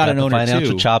 hey, we got an owner too.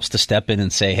 Financial chops to step in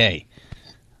and say, hey,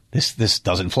 this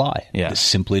doesn't fly. Yeah. This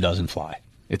simply doesn't fly.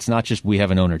 It's not just we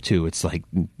have an owner too. It's like,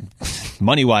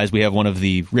 money-wise, we have one of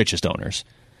the richest owners.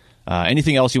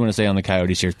 Anything else you want to say on the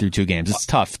Coyotes here through 2 games? It's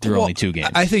tough through only 2 games.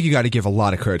 I think you got to give a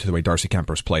lot of credit to the way Darcy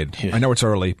Kemper's played. Yeah. I know it's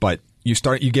early, but you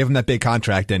gave him that big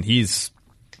contract, and he's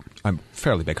a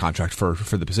fairly big contract for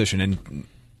the position, and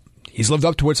he's lived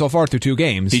up to it so far through 2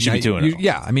 games. He should be 2-0.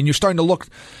 Yeah, I mean, you're starting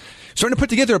to put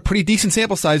together a pretty decent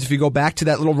sample size. If you go back to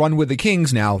that little run with the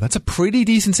Kings now, that's a pretty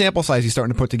decent sample size he's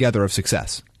starting to put together of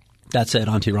success. That said,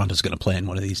 Antti Ranta's going to play in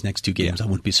one of these next 2 games. Yeah. I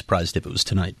wouldn't be surprised if it was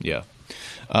tonight. Yeah.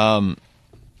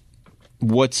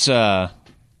 What's from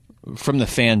the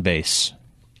fan base?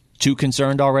 Too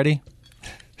concerned already?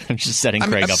 I'm just setting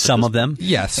Craig up. Some of them,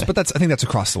 yes, but I think that's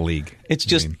across the league. It's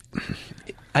just,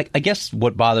 I guess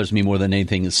what bothers me more than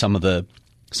anything is some of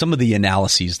the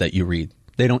analyses that you read.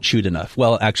 They don't shoot enough.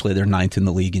 Well, actually, they're 9th in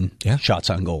the league in shots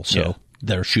on goal, so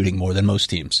they're shooting more than most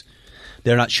teams.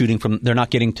 They're not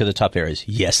getting to the tough areas.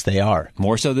 Yes, they are.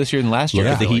 More so this year than last year.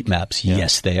 Look at the heat maps. Yeah.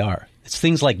 Yes, they are. It's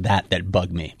things like that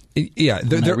bug me. Yeah.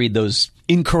 I read those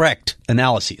incorrect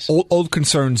analyses. Old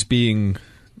concerns being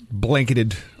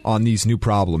blanketed on these new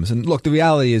problems. And look, the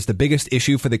reality is the biggest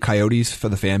issue for the Coyotes, for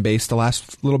the fan base the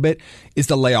last little bit, is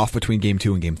the layoff between Game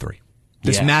 2 and Game 3.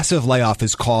 This massive layoff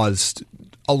has caused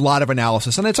a lot of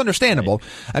analysis, and it's understandable.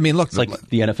 Right. I mean, look, it's like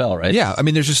the NFL, right? Yeah, I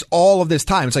mean, there's just all of this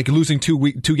time. It's like losing 2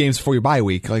 games before your bye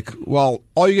week. Like, well,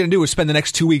 all you're going to do is spend the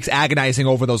next 2 weeks agonizing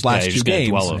over those last 2 games.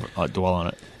 Dwell on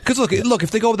it. Because look,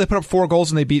 if they go, they put up 4 goals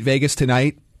and they beat Vegas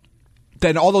tonight,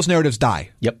 then all those narratives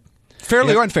die. Yep,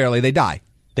 fairly or unfairly, they die.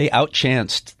 They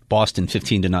outchanced Boston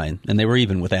 15-9, and they were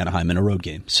even with Anaheim in a road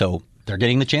game. So they're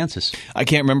getting the chances. I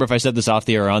can't remember if I said this off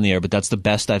the air or on the air, but that's the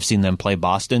best I've seen them play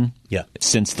Boston. Yeah,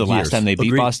 since the last time they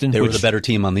beat Boston. They were the better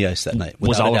team on the ice that night.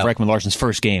 Was Oliver Ekman-Larson's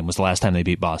first game was the last time they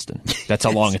beat Boston. That's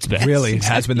how long it's been. Really, it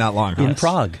has been that long. In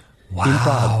Prague. Wow. In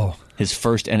Prague. His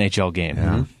first NHL game.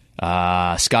 Yeah.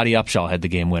 Scotty Upshall had the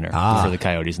game winner for the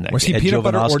Coyotes in that was game. Was he peanut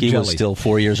butter or jelly? Was still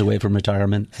 4 years away from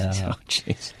retirement. Oh,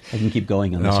 jeez. I can keep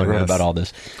going on this. I wrote about all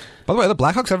this. By the way, are the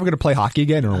Blackhawks ever going to play hockey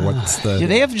again, or what's the? Yeah,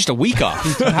 they have just a week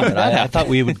off. I thought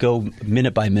we would go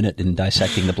minute by minute in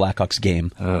dissecting the Blackhawks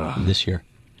game this year.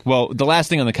 Well, the last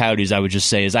thing on the Coyotes I would just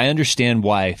say is I understand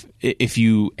why, if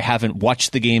you haven't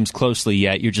watched the games closely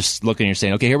yet, you're just looking and you're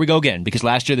saying, okay, here we go again. Because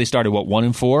last year they started,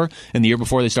 1-4, and the year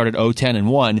before they started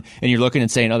 0-10-1, and you're looking and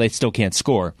saying, oh, they still can't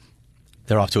score.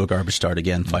 They're off to a garbage start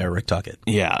again. Fire Rick Tocchet.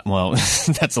 Yeah, well,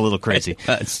 that's a little crazy.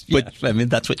 That's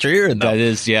what you're hearing, though. That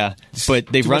is, yeah. But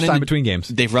they've run into between games.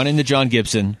 They've run into John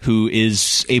Gibson, who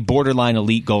is a borderline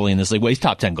elite goalie in this league. Well, he's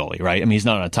top 10 goalie, right? I mean, he's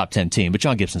not on a top 10 team, but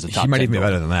John Gibson's a top 10 He might even goalie. be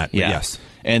better than that. Yeah. Yes.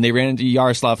 And they ran into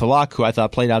Yaroslav Halak, who I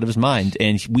thought played out of his mind.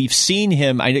 And we've seen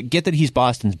him. I get that he's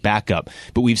Boston's backup,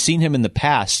 but we've seen him in the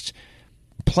past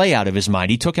play out of his mind.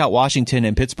 He took out Washington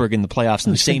and Pittsburgh in the playoffs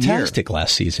in the same year. Fantastic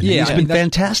last season. Yeah, he's been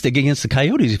fantastic against the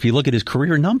Coyotes if you look at his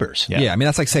career numbers. Yeah, I mean,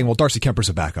 that's like saying, well, Darcy Kemper's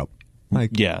a backup.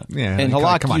 Like, yeah. And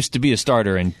Halak used to be a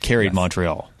starter and carried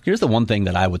Montreal. Here's the one thing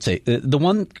that I would say. The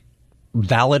one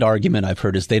valid argument I've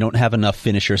heard is they don't have enough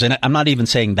finishers. And I'm not even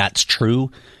saying that's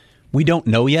true. We don't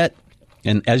know yet.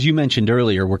 And as you mentioned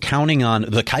earlier,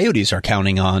 the Coyotes are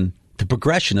counting on the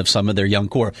progression of some of their young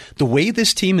core. The way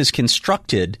this team is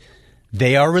constructed,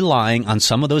 they are relying on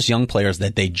some of those young players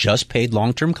that they just paid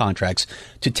long-term contracts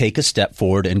to take a step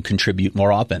forward and contribute more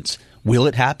offense. Will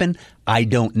it happen? I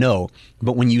don't know.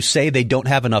 But when you say they don't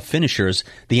have enough finishers,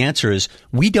 the answer is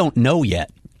we don't know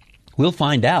yet. We'll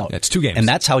find out. It's 2 games. And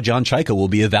that's how John Chaika will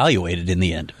be evaluated in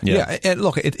the end. Yeah, and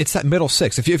look, it's that middle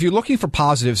six. If you're looking for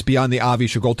positives beyond the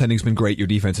obvious, your goaltending's been great, your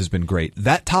defense has been great.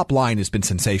 That top line has been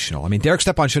sensational. I mean, Derek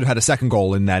Stepan should have had a second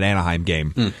goal in that Anaheim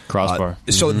game. Crossbar.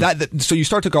 So you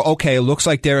start to go, okay, it looks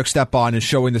like Derek Stepan is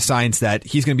showing the signs that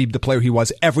he's going to be the player he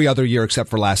was every other year except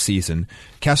for last season.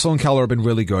 Kessel and Keller have been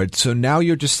really good. So now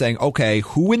you're just saying, okay,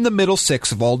 who in the middle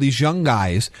six of all these young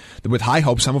guys with high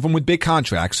hopes, some of them with big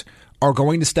contracts, are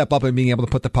going to step up and being able to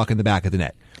put the puck in the back of the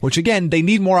net. Which, again, they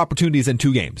need more opportunities than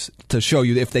 2 games to show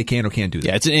you if they can or can't do that.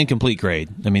 Yeah, it's an incomplete grade.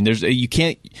 I mean,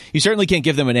 you certainly can't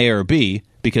give them an A or a B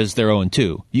because they're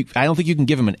 0-2. I don't think you can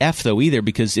give them an F, though, either,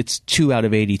 because it's 2 out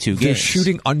of 82 games. They're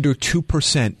shooting under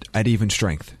 2% at even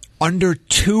strength. Under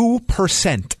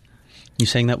 2%. You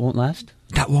saying that won't last?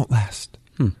 That won't last.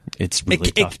 It's really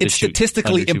tough to It's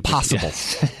statistically shoot impossible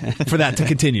for that to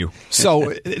continue.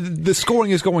 So the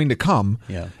scoring is going to come,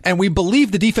 and we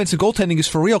believe the defensive goaltending is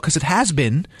for real because it has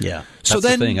been. Yeah, so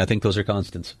that's then, the thing. I think those are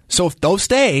constants. So if those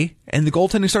stay and the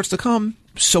goaltending starts to come,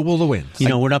 so will the wins.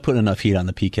 We're not putting enough heat on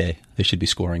the PK. They should be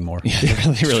scoring more. Yeah,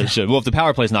 they really should. Well, if the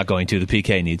power play's not going to, the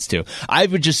PK needs to. I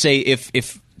would just say if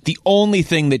the only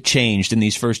thing that changed in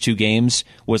these first 2 games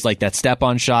was like that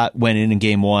step-on shot went in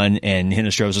game 1 and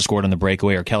Hinostroza scored on the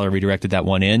breakaway or Keller redirected that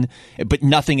one in. But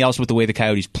nothing else with the way the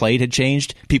Coyotes played had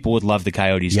changed. People would love the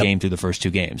Coyotes game through the first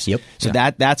 2 games. So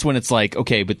that's when it's like,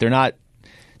 okay, but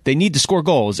they need to score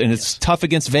goals, and it's tough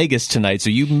against Vegas tonight,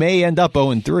 so you may end up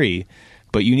 0-3.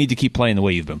 But you need to keep playing the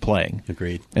way you've been playing.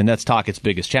 Agreed. And that's Tocchett's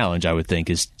biggest challenge, I would think,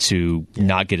 is to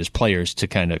not get his players to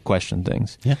kind of question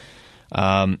things. Yeah.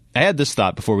 I had this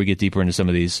thought before we get deeper into some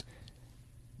of these.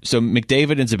 So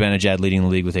McDavid and Zibanejad leading the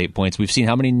league with 8 points. We've seen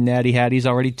how many Natty Hatties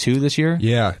already? 2 this year?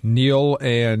 Yeah. Neil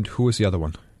and who was the other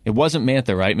one? It wasn't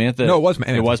Mantha, right? Mantha? No, it was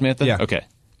Mantha. It was Mantha? Yeah. Okay.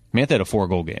 Mantha had a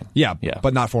 4-goal game. Yeah,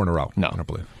 but not 4 in a row. No. I don't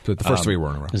believe. The first 3 were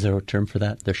in a row. Is there a term for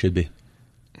that? There should be.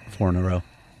 4 in a row.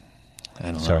 I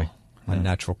don't know. Sorry. A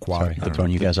natural quad. Sorry, they're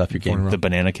throwing you guys off your game. The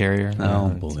banana carrier? Oh,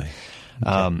 boy.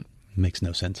 Okay. Makes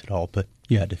no sense at all, but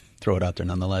you had to throw it out there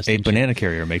nonetheless. A banana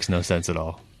carrier makes no sense at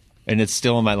all. And it's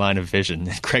still in my line of vision.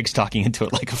 Craig's talking into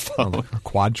it like a phone. A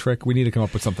quad trick? We need to come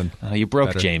up with something. You broke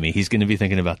better. Jamie. He's going to be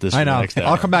thinking about this I know. for the next hour.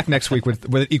 I'll come back next week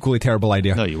with an equally terrible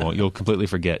idea. No, you won't. You'll completely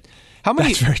forget. How many?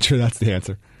 That's very true. That's the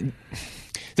answer.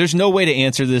 There's no way to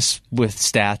answer this with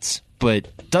stats, but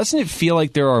doesn't it feel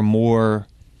like there are more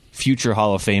future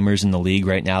Hall of Famers in the league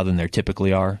right now than there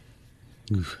typically are?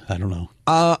 I don't know.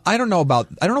 I don't know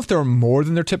if there are more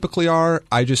than there typically are.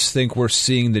 I just think we're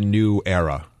seeing the new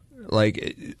era.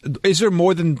 Like, is there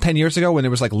more than 10 years ago when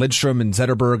there was like Lidstrom and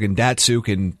Zetterberg and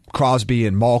Datsuk and Crosby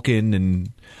and Malkin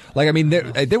and like, I mean,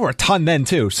 there were a ton then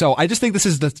too. So I just think this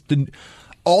is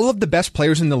all of the best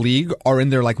players in the league are in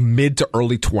their like mid to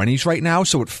early 20s right now.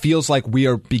 So it feels like we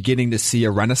are beginning to see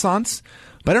a renaissance.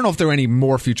 But I don't know if there are any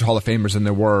more future Hall of Famers than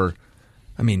there were.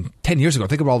 I mean, 10 years ago,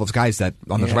 think about all those guys that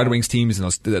on those Red Wings teams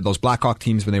and those Blackhawk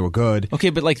teams when they were good. Okay,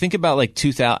 but like think about like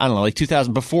 2000, I don't know, like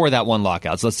 2000 before that one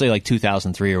lockout. So let's say like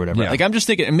 2003 or whatever. Yeah. Like I'm just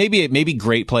thinking maybe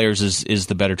great players is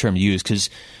the better term to use because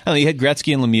I don't know, you had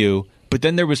Gretzky and Lemieux, but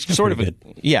then there was sort of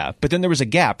but then there was a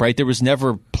gap, right? There was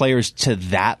never players to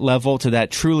that level, to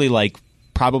that truly like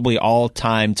probably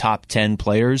all-time top 10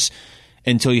 players.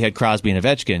 until you had Crosby and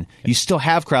Ovechkin. You still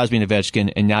have Crosby and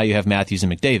Ovechkin, and now you have Matthews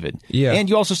and McDavid. Yeah. And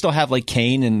you also still have like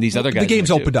Kane and these other guys. The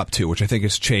game's opened up too, which I think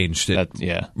has changed it.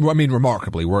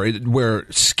 Remarkably, where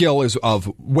skill is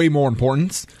of way more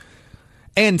importance,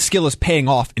 and skill is paying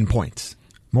off in points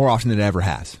more often than it ever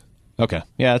has. Okay,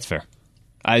 yeah, that's fair.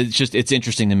 It's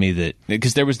interesting to me that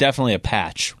because there was definitely a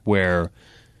patch where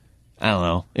I don't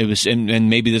know, it was,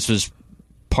 and maybe this was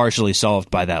partially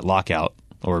solved by that lockout.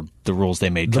 Or the rules they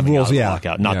made coming out of the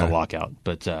lockout. Not the lockout,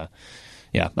 but I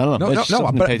don't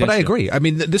know. But I agree. I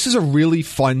mean, this is a really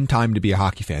fun time to be a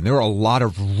hockey fan. There are a lot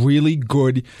of really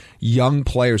good young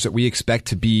players that we expect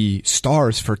to be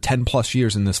stars for 10-plus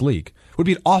years in this league. It would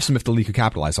be awesome if the league could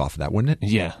capitalize off of that, wouldn't it?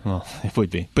 Yeah, well, it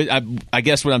would be. But I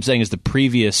guess what I'm saying is the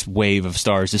previous wave of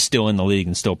stars is still in the league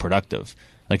and still productive.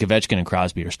 Like Ovechkin and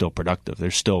Crosby are still productive.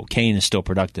 Kane is still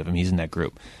productive. I mean, he's in that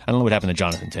group. I don't know what happened to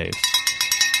Jonathan Toews.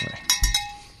 Sorry.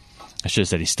 I should have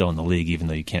said he's still in the league, even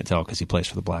though you can't tell because he plays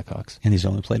for the Blackhawks. And he's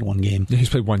only played one game. Yeah, he's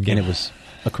played one game. And it was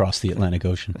across the Atlantic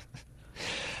Ocean.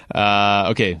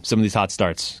 Okay, some of these hot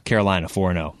starts. Carolina,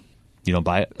 4-0. You don't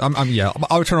buy it?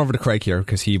 I'll turn over to Craig here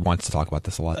because he wants to talk about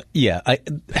this a lot. This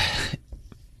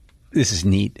is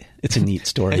neat. It's a neat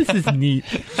story. This is neat.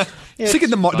 It's like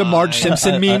the Marge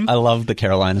Simpson meme. I love the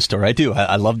Carolina story. I do.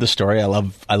 I love the story. I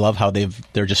love how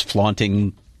they're just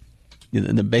flaunting.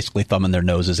 They're basically thumbing their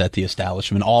noses at the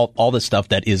establishment. All the stuff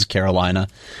that is Carolina.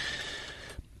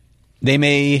 They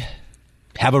may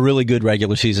have a really good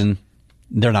regular season.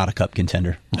 They're not a cup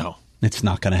contender. No. It's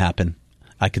not going to happen.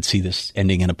 I could see this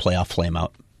ending in a playoff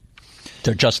flameout.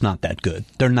 They're just not that good.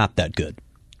 They're not that good.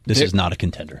 This is not a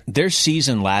contender. Their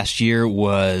season last year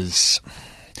was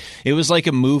like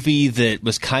a movie that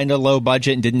was kind of low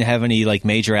budget and didn't have any like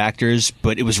major actors,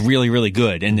 but it was really, really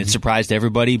good, and it surprised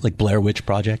everybody. Like Blair Witch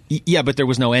Project? Yeah, but there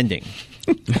was no ending.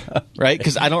 Right?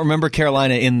 Because I don't remember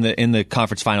Carolina in the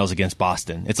conference finals against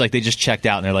Boston. It's like they just checked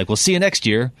out, and they're like, we'll see you next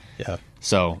year. Yeah.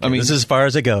 So, I mean, this is as far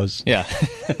as it goes. Yeah.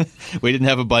 We didn't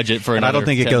have a budget for another. And I don't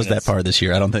think it 10 goes minutes. that far this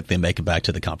year. I don't think they make it back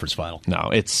to the conference final.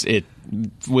 No,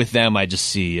 with them, I just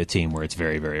see a team where it's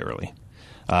very, very early.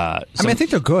 I think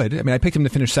they're good. I mean, I picked them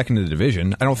to finish second in the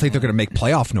division. I don't think they're going to make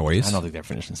playoff noise. I don't think they're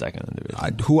finishing second in the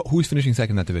division. Who's finishing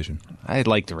second in that division? I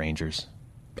like the Rangers.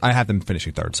 I have them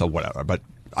finishing third, so whatever. But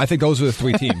I think those are the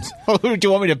three teams. Who do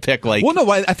you want me to pick? Like, well, no,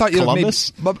 I thought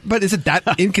Columbus. But is it that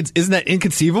isn't that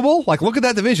inconceivable? Like, look at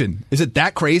that division. Is it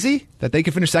that crazy that they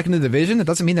can finish second in the division? It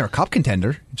doesn't mean they're a cup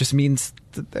contender. It just means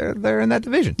that they're in that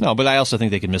division. No, but I also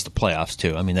think they could miss the playoffs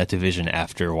too. I mean, that division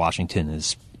after Washington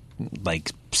is like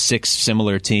 6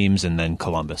 similar teams, and then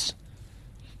Columbus.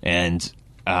 And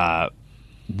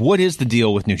what is the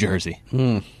deal with New Jersey?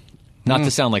 Not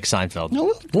to sound like Seinfeld.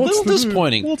 A little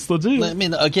disappointing. What's the deal? I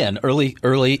mean, again, early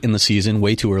in the season,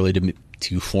 way too early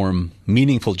to form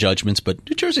meaningful judgments, but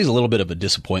New Jersey's a little bit of a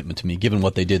disappointment to me, given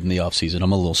what they did in the offseason.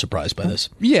 I'm a little surprised by this.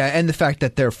 Yeah, and the fact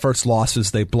that their first loss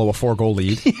is they blow a 4-goal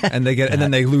lead, and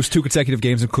then they lose 2 consecutive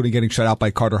games, including getting shut out by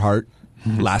Carter Hart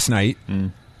last night.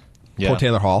 Yeah. Poor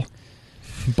Taylor Hall.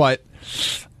 But,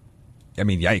 I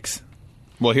mean, yikes.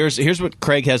 Well, here's what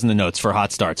Craig has in the notes for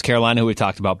hot starts. Carolina, who we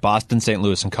talked about, Boston, St.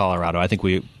 Louis, and Colorado. I think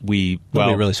we'll be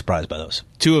really surprised by those.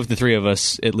 2 of the 3 of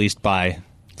us at least buy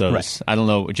those. Right. I don't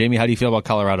know. Jamie, how do you feel about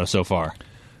Colorado so far? I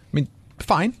mean,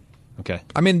 fine. Okay.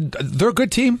 I mean, they're a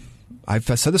good team. I've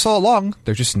said this all along.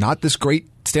 They're just not this great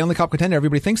Stanley Cup contender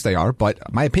everybody thinks they are,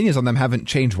 but my opinions on them haven't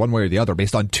changed one way or the other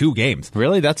based on 2 games.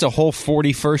 Really? That's a whole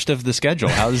 41st of the schedule.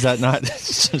 How does that not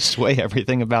sway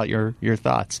everything about your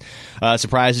thoughts?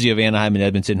 Surprises, you have Anaheim and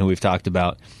Edmonton, who we've talked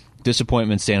about.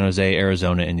 Disappointment, San Jose,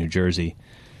 Arizona, and New Jersey.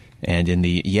 And in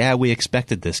the, we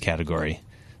expected this category,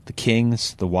 the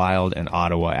Kings, the Wild, and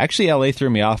Ottawa. Actually, LA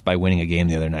threw me off by winning a game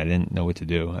the other night. I didn't know what to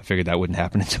do. I figured that wouldn't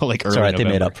happen until like early November. They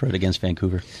made up for it against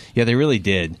Vancouver. Yeah, they really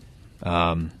did.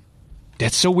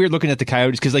 That's so weird looking at the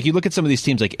Coyotes, because like you look at some of these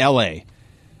teams like LA,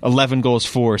 11 goals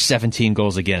for, 17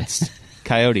 goals against.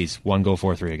 Coyotes, 1 goal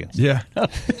for, 3 against. Yeah.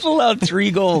 They've allowed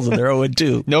 3 goals and they're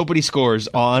 0-2. Nobody scores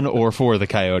on or for the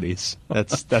Coyotes.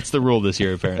 That's the rule this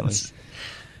year, apparently.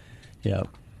 Yeah.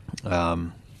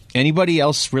 Anybody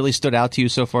else really stood out to you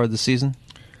so far this season?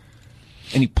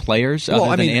 Any players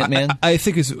other than Ant-Man? I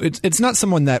think it's not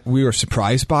someone that we were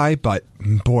surprised by, but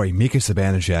boy, Mika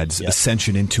Zibanejad's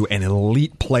ascension into an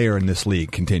elite player in this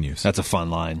league continues. That's a fun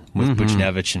line with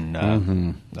Buchnevich and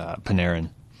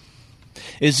Panarin.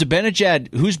 Is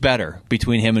Zibanejad, who's better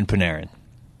between him and Panarin?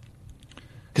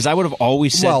 Because I would have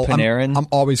always said Panarin. I'm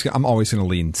always going to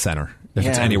lean center if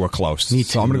it's anywhere close.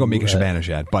 So I'm going to go Mika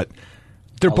Zibanejad, but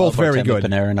they're both very good.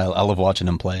 Panarin, I love watching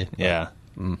him play. Yeah.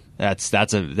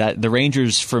 The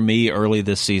Rangers for me early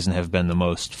this season have been the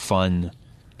most fun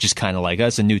just kind of like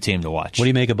us, a new team to watch. What do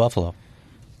you make of Buffalo?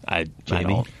 I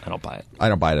don't buy it. I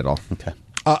don't buy it at all. Okay.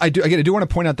 I do want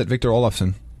to point out that Victor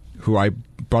Olofsson, who I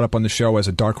brought up on the show as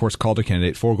a dark horse Calder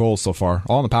candidate, 4 goals so far,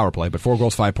 all in the power play, but 4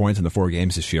 goals, 5 points in the 4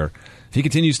 games this year. If he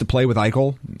continues to play with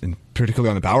Eichel, and particularly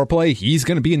on the power play, he's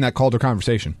going to be in that Calder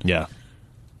conversation. Yeah.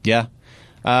 Yeah.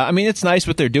 I mean, it's nice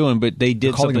what they're doing, but they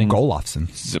did calling something. Him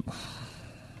Golofsson.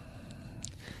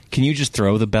 Can you just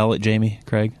throw the bell at Jamie,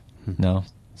 Craig? No,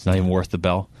 it's not even worth the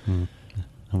bell.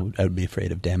 I would be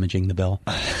afraid of damaging the bell.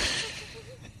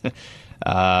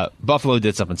 Buffalo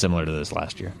did something similar to this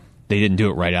last year. They didn't do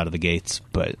it right out of the gates,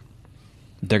 but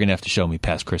they're going to have to show me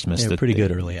past Christmas. They were pretty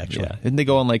good early, actually. Yeah. Didn't they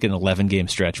go on like an 11-game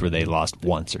stretch where they lost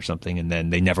once or something, and then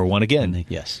they never won again?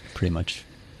 Yes, pretty much.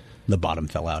 The bottom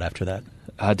fell out after that.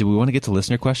 Do we want to get to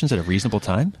listener questions at a reasonable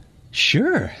time?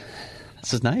 Sure.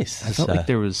 This is nice. I felt like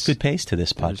there was good pace to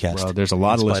this podcast. Well, there's a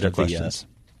lot of listener questions.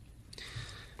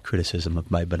 Criticism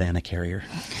of my banana carrier.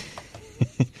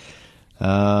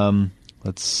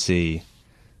 Let's see.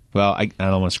 Well, I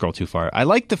don't want to scroll too far. I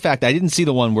like the fact I didn't see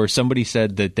the one where somebody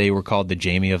said that they were called the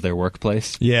Jamie of their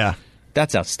workplace. Yeah.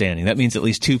 That's outstanding. That means at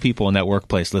least 2 people in that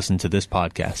workplace listen to this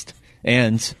podcast.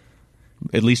 And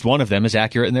at least one of them is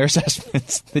accurate in their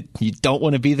assessments that you don't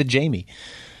want to be the Jamie.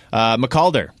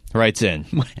 McCalder writes in.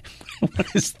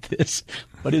 What is this?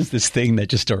 What is this thing that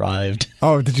just arrived?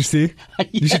 Oh, did you see? Yes.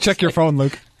 You should check your phone,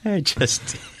 Luke. I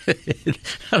just did.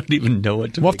 I don't even know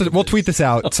what to make We'll tweet this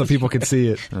out so people can see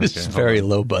it. This is very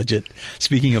low budget.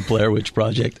 Speaking of Blair Witch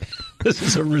Project, this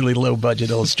is a really low budget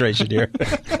illustration here.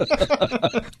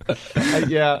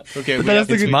 Yeah. Okay.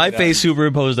 It's my face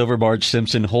superimposed over Marge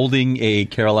Simpson holding a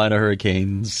Carolina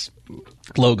Hurricanes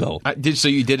logo. So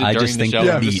you did it during the show?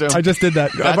 Yeah, I just did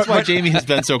that. That's why Jamie has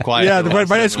been so quiet. Yeah,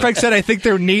 right as Craig said, I think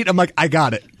they're neat. I'm like, I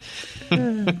got it.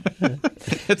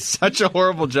 It's such a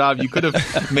horrible job. You could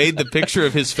have made the picture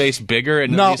of his face bigger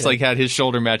and at least like had his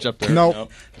shoulder match up there.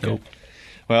 Nope.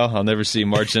 Well, I'll never see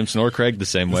Marge Simpson or Craig the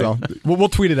same way. So, we'll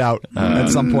tweet it out at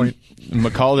some point.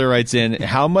 McCalder writes in,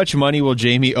 how much money will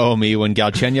Jamie owe me when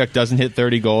Galchenyuk doesn't hit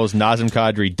 30 goals, Nazem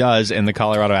Kadri does, and the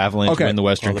Colorado Avalanche win the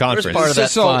Western Conference? The first part of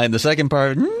that's fine. The second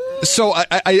part... So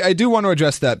I do want to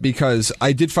address that because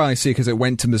I did finally see it because it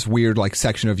went to this weird like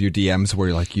section of your DMs where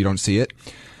you don't see it.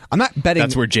 I'm not betting.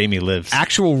 That's where Jamie lives.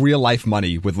 Actual real life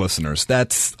money with listeners.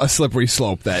 That's a slippery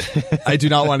slope that I do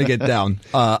not want to get down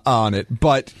on it.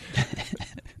 But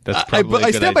that's probably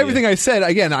I stand by everything I said.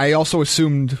 Again, I also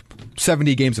assumed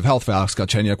 70 games of health for Alex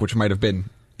Galchenyuk, which might have been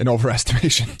an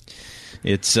overestimation.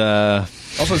 It's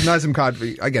also Nazem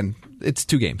Kadri. Again, it's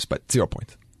 2 games, but 0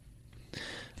 points.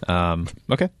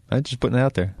 Okay, I'm just putting that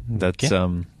out there.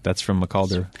 That's from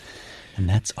McCalder. And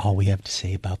that's all we have to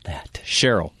say about that.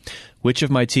 Cheryl, which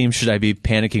of my teams should I be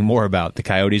panicking more about, the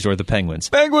Coyotes or the Penguins?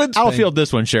 Penguins! I'll field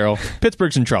this one, Cheryl.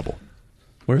 Pittsburgh's in trouble.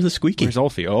 Where's the squeaky? Where's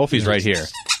Ulfie? Oh, Ulfie's right here.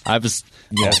 I'll just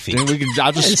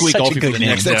squeak such a Ulfie for good the name.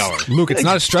 next hour. Luke, it's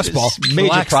not a stress ball. Major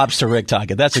Relax. props to Rick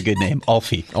Tockett. That's a good name.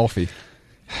 Ulfie.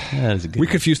 That is a good We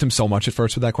name. confused him so much at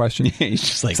first with that question. He's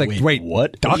just like, It's like, wait,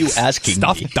 what? Ducks? What are you asking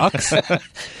Stuffed me? ducks?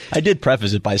 I did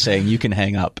preface it by saying you can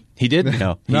hang up. He did?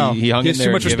 No. He hung in has there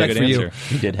too much and gave a respect good for you.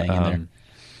 answer. He did hang in there.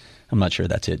 I'm not sure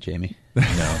that's it, Jamie.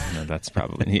 No, that's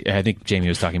probably... I think Jamie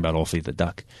was talking about Ulfie the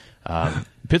duck.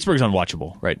 Pittsburgh's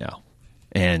unwatchable right now.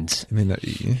 And I mean,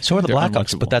 so are the they're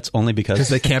Blackhawks, but that's only because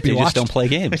they can't be they watched. just don't play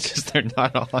games. because they're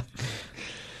not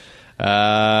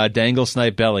on. Dangle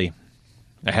Snipe Belly.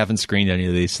 I haven't screened any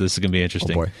of these, so this is going to be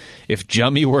interesting. Oh boy. If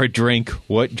Jummy were a drink,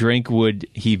 what drink would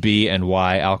he be and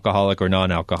why? Alcoholic or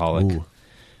non-alcoholic? Ooh.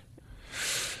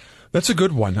 That's a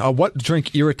good one. What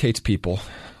drink irritates people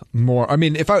more? I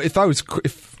mean, if it was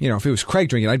Craig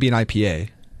drinking, I'd be an IPA.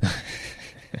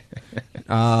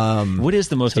 What is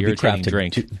the most So it'd be irritating crafted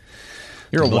drink? to-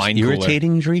 You're a The most wine cooler.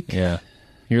 irritating drink? Yeah.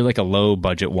 You're like a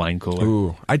low-budget wine cooler.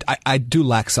 Ooh, I do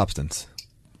lack substance.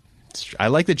 I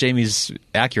like that Jamie's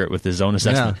accurate with his own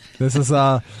assessment. Yeah, this is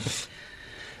I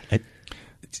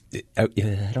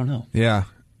don't know. yeah.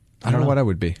 I don't know what I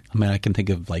would be. I mean, I can think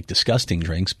of like disgusting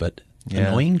drinks, but Yeah.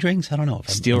 annoying drinks? I don't know. If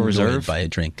I'm Steel annoyed Reserve? by a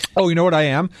drink. Oh, you know what I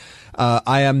am?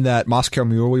 I am that Moscow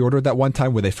Mule we ordered that one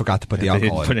time where they forgot to put the They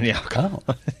alcohol didn't put in. any alcohol.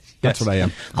 Oh. That's what I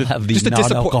am. I'll have the Just a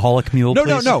non-alcoholic mule, No,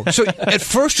 please. no. So at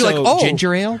first you're So, like, oh,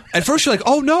 ginger ale? At first you're like,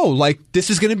 oh no, like this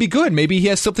is going to be good. Maybe he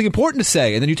has something important to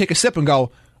say, and then you take a sip and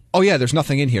go, oh yeah, there's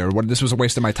nothing in here. This was a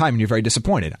waste of my time, and you're very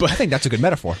disappointed. But I think that's a good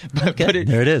metaphor. Okay,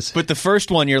 there it is. But the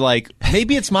first one, you're like,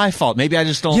 maybe it's my fault. Maybe I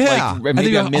just don't Yeah. like. And then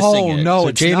Maybe you I'm go, missing oh, it. no, So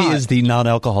it's Jamie not. is the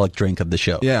non-alcoholic drink of the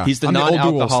show. Yeah, He's the I'm old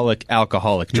duels.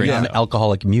 non-alcoholic drink. The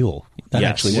non-alcoholic mule. That Yes.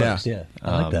 actually works. Yeah. Yeah,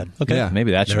 I like that. Okay, yeah.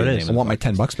 Maybe that should There be it the is. name I of want my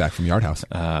 $10 back from Yard House.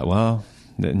 Well,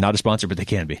 not a sponsor, but they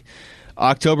can be.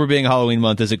 October being a Halloween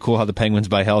month, is it cool how the Penguins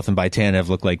by health and by tan have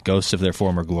looked like ghosts of their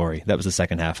former glory? That was the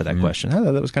second half of that question. I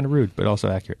thought that was kind of rude, but also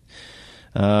accurate.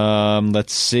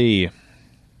 Let's see.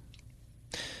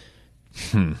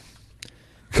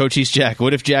 Coach East Jack,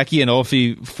 what if Jackie and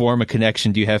Ulfie form a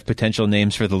connection? Do you have potential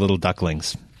names for the little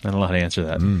ducklings? I don't know how to answer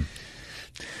that.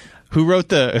 Who wrote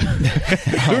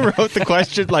the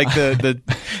question? Like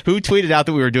who tweeted out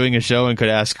that we were doing a show and could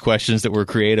ask questions that were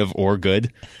creative or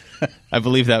good? I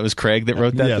believe that was Craig that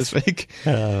wrote that this week.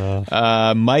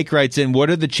 Mike writes in, what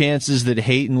are the chances that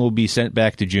Hayton will be sent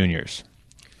back to juniors?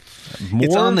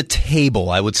 It's on the table.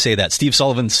 I would say that. Steve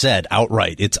Sullivan said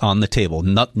outright, it's on the table.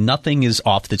 Nothing is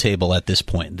off the table at this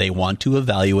point. They want to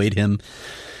evaluate him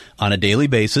on a daily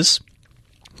basis,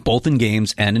 both in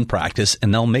games and in practice,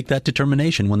 and they'll make that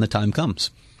determination when the time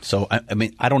comes. So, I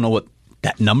mean, I don't know what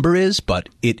that number is, but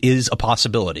it is a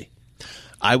possibility.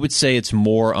 I would say it's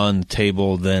more on the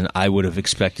table than I would have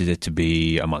expected it to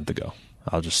be a month ago.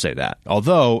 I'll just say that.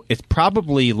 Although it's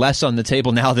probably less on the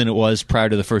table now than it was prior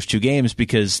to the first two games,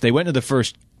 because they went into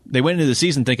the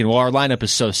season thinking, well, our lineup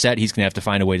is so set, he's going to have to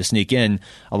find a way to sneak in.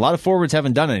 A lot of forwards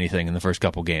haven't done anything in the first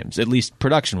couple games, at least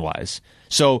production-wise.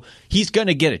 So he's going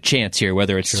to get a chance here,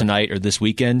 whether it's tonight or this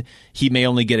weekend. He may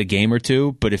only get a game or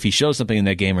two, but if he shows something in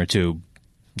that game or two,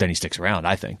 then he sticks around,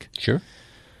 I think. Sure.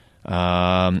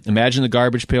 Imagine the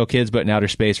garbage pail kids, but in outer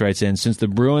space writes in, since the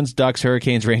Bruins, Ducks,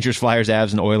 Hurricanes, Rangers, Flyers,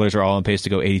 Avs, and Oilers are all on pace to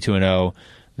go 82-0,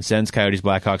 the Sens, Coyotes,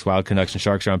 Blackhawks, Wild, Canucks, and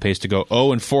Sharks are on pace to go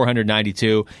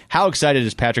 0-492. How excited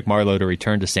is Patrick Marleau to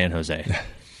return to San Jose?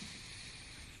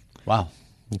 Wow.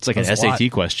 It's like an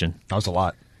SAT question. That was a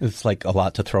lot. It's like a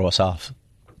lot to throw us off.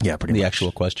 Yeah, pretty much. The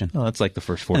actual question. Oh, that's like the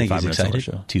first 45 minutes of the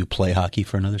show. To play hockey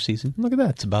for another season. Look at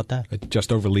that. It's about that.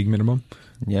 Just over league minimum?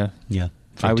 Yeah. Yeah.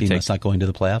 For a team that's not going to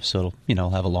the playoffs, so it'll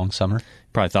have a long summer.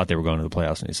 Probably thought they were going to the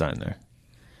playoffs when he signed there.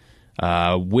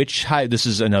 This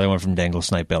is another one from Dangle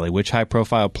Snipe Belly. Which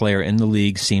high-profile player in the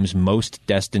league seems most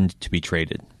destined to be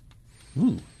traded?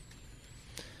 Ooh.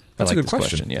 That's a good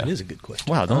question. Yeah. It is a good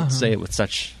question. Wow, don't say it with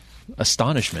such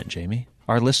astonishment, Jamie.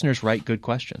 Our listeners write good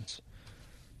questions.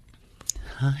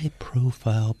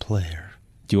 High-profile player.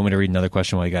 Do you want me to read another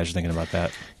question while you guys are thinking about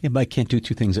that? Yeah, but I can't do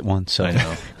two things at once, so I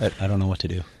know. I don't know what to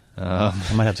do. I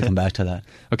might have to come back to that.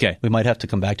 Okay. We might have to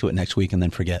come back to it next week and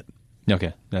then forget.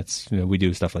 Okay. We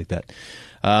do stuff like that.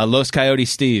 Los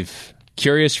Coyotes Steve,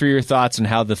 curious for your thoughts on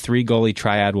how the three-goalie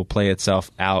triad will play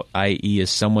itself out, i.e. is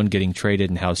someone getting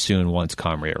traded and how soon once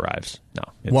Comrie arrives?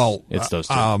 No. It's those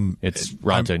two. It's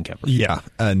Ronta and Kemper. Yeah.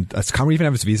 And does Comrie even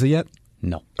have his visa yet?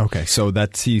 No. Okay. So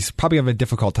he's probably having a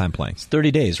difficult time playing. It's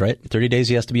 30 days, right? 30 days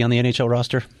he has to be on the NHL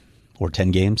roster? Or 10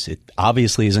 games? It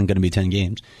obviously isn't going to be 10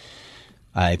 games.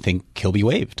 I think he'll be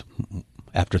waived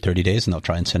after 30 days, and they'll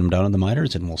try and send him down in the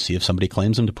minors, and we'll see if somebody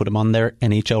claims him to put him on their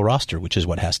NHL roster, which is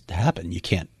what has to happen. You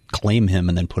can't claim him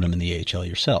and then put him in the AHL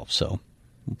yourself. So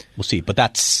we'll see. But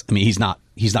he's not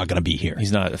going to be here.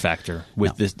 He's not a factor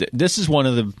with this. This is one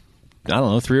of the,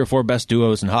 3 or 4 best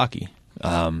duos in hockey.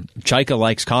 Chaika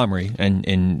likes Comrie,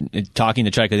 and talking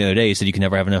to Chaika the other day, he said you can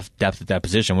never have enough depth at that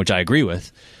position, which I agree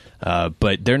with.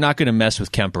 But they're not going to mess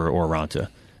with Kemper or Ronta.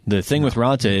 The thing with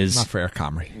Ronta is not for Eric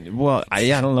Comrie. Well, I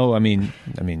don't know. I mean,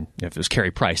 if it was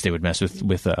Carey Price, they would mess with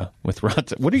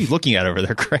Ronta. What are you looking at over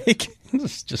there, Craig?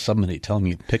 It's just somebody telling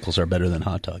me pickles are better than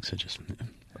hot dogs.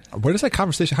 Where does that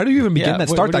conversation? How do you even begin that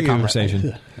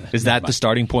conversation? Is that the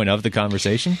starting point of the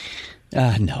conversation?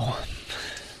 No.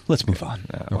 Let's move on.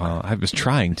 Well, I was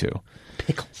trying to.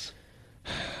 Pickles.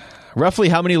 Roughly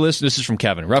how many listeners? This is from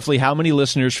Kevin. Roughly how many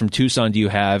listeners from Tucson do you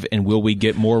have, and will we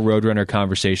get more Roadrunner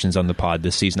conversations on the pod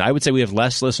this season? I would say we have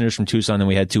less listeners from Tucson than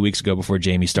we had 2 weeks ago before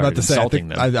Jamie started insulting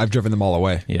them. I've driven them all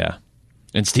away. Yeah,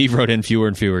 and Steve wrote in fewer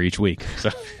and fewer each week. So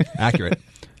accurate.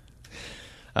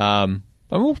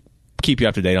 We'll keep you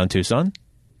up to date on Tucson.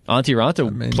 Auntie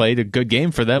Ronta played a good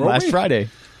game for them last Friday.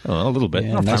 Oh, a little bit.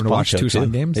 Yeah, nice time to watch Tucson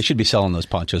games. They should be selling those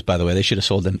ponchos, by the way. They should have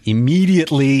sold them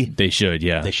immediately. They should,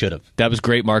 yeah. They should have. That was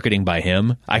great marketing by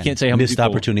him. I can't say how many missed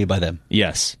opportunity by them.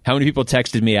 Yes. How many people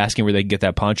texted me asking where they could get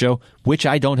that poncho, which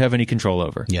I don't have any control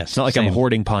over. Yes. It's not like I'm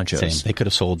hoarding ponchos. Same. They could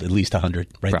have sold at least 100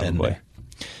 right Probably.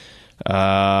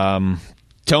 then.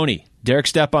 Tony, Derek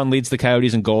Stepan leads the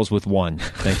Coyotes in goals with 1.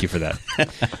 Thank you for that.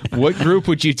 What group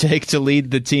would you take to lead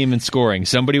the team in scoring?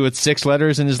 Somebody with 6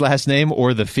 letters in his last name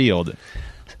or the field?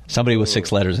 Somebody with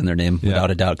 6 letters in their name,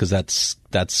 without a doubt, because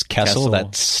that's Kessel,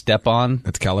 that's Stepan,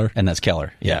 that's Keller, and that's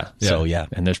Keller. Yeah. So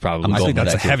and there's probably I think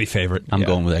that's a heavy favorite. I'm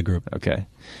going with that group. Okay.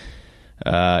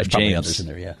 James, others in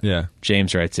there, yeah.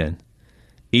 James writes in.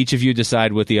 Each of you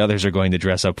decide what the others are going to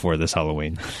dress up for this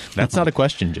Halloween. That's not a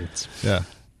question, James. Yeah.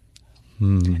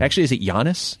 Actually, is it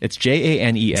Giannis? It's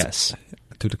Janes.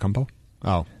 Antetokounmpo?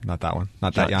 Oh, not that one.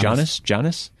 Not that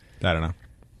Giannis? I don't know.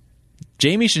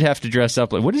 Jamie should have to dress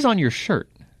up. What is on your shirt?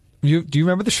 Do you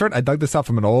remember the shirt? I dug this up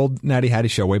from an old Natty Hattie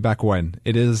show way back when.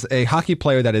 It is a hockey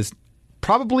player that is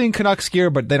probably in Canucks gear,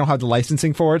 but they don't have the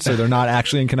licensing for it, so they're not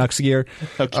actually in Canucks gear.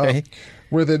 Okay.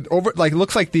 With it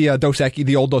looks like the Dos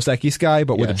Equis guy,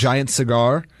 but with a giant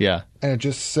cigar. Yeah. And it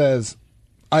just says,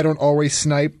 "I don't always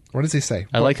snipe." What does he say?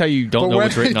 I like how you don't know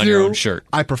what's written on your own shirt.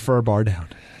 I prefer bar down.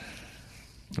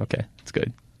 Okay, that's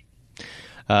good.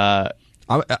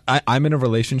 I'm in a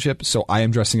relationship, so I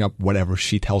am dressing up whatever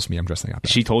she tells me I'm dressing up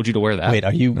as. She told you to wear that. Wait,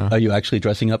 are you actually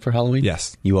dressing up for Halloween?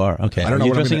 Yes. You are? Okay. I don't know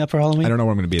you dressing up for Halloween? I don't know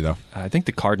where I'm going to be, though. I think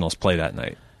the Cardinals play that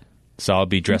night, so I'll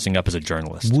be dressing up as a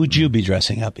journalist. Would you be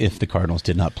dressing up if the Cardinals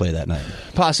did not play that night?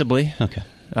 Possibly. Okay.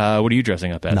 What are you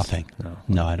dressing up as? Nothing.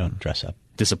 No, I don't dress up.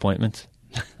 Disappointment?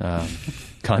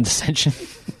 Condescension?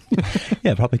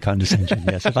 Yeah, probably condescension,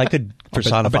 yes. If I could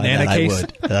personify that, case?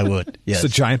 I would. Yes.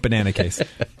 It's a giant banana case.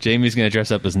 Jamie's going to dress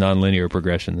up as nonlinear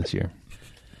progression this year.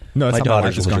 No, my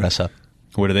daughters will dress up.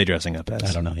 What are they dressing up as?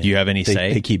 I don't know yet. Do you have any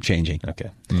say? They keep changing.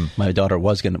 Okay. My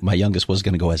youngest was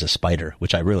going to go as a spider,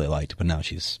 which I really liked, but now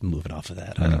she's moving off of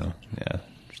that. I don't know. Yeah.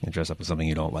 She's going to dress up as something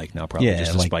you don't like now, probably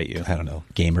just to spite you. I don't know.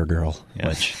 Gamer girl,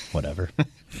 which, whatever.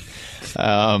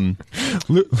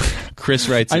 Chris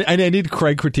writes, I need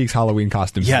Craig critiques Halloween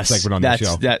costumes. Yes, segment on the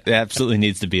show. That absolutely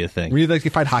needs to be a thing. We need to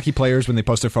find hockey players when they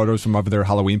post their photos from their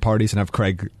Halloween parties and have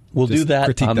Craig. We'll do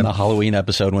that on them. the Halloween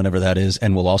episode, whenever that is,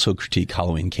 and we'll also critique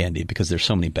Halloween candy because there's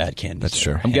so many bad candies. That's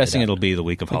true. I'm guessing it'll be the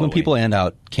week of Halloween. When people hand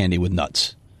out candy with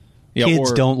nuts. Yeah,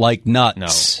 kids don't like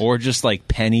nuts. No, or just like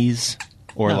pennies.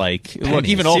 Or pennies. Look,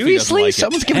 even Opie seriously, like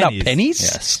someone's giving out pennies.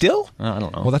 Yeah. Still? I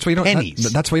don't know. Well, that's why you don't.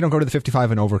 Pennies. That's why you don't go to the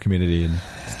 55 and over community and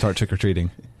start trick or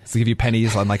treating. So they give you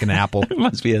pennies on like an apple. It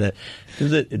must be that.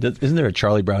 Isn't there a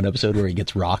Charlie Brown episode where he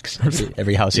gets rocks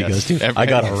every house he goes to? I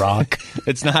got a rock.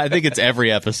 It's not. I think it's every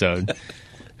episode.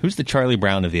 Who's the Charlie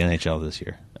Brown of the NHL this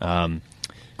year?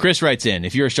 Chris writes in,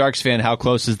 if you're a Sharks fan, how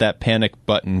close is that panic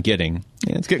button getting?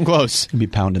 Yeah, it's getting close. I'd be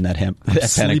pounding that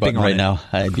panic button right now.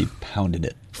 I'd be pounding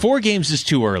it. 4 games is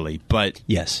too early, but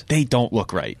yes, they don't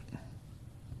look right.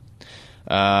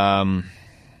 Coyote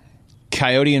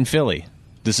and Philly.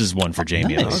 This is one for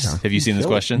Jamie. Nice. Have you seen this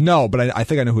question? No, but I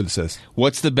think I know who this is.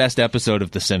 What's the best episode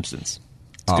of The Simpsons?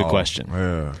 It's a good question.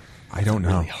 I don't know.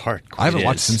 Really hard. I haven't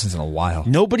watched Simpsons in a while.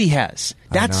 Nobody has.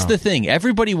 That's the thing.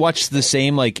 Everybody watched the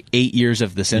same 8 years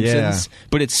of The Simpsons,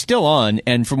 but it's still on,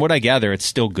 and from what I gather, it's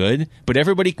still good. But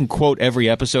everybody can quote every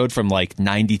episode from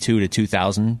 92 to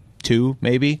 2002,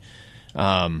 maybe.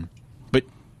 But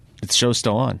the show's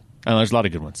still on. I know there's a lot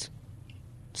of good ones.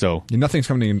 So nothing's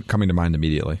coming to mind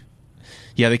immediately.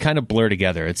 Yeah, they kind of blur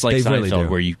together. It's like they Seinfeld, really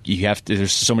where you have to.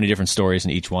 There's so many different stories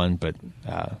in each one, but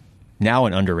now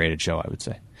an underrated show, I would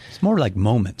say. It's more like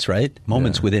moments, right?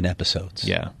 Moments within episodes.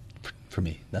 Yeah. For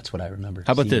me, that's what I remember.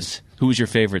 How about this? Who was your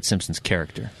favorite Simpsons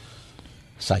character?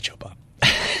 Sideshow Bob.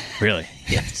 Really?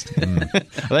 Yes. I thought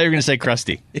you were going to say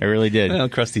Krusty. I really did. Well,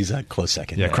 Krusty's a close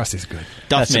second. Yeah, Krusty's good.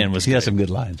 Duffman was good. He has some good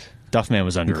lines. Duffman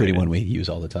was underrated. Including one we use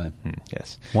all the time.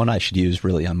 Yes. One I should use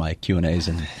really on my Q&As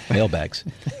and mailbags.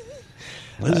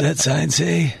 What does that sign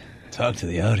say? Talk to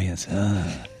the audience.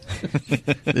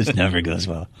 This never goes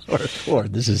well. Or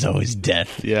this is always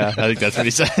death. Yeah, I think that's what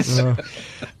he says.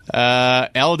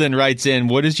 Eldon writes in,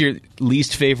 what is your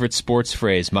least favorite sports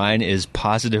phrase? Mine is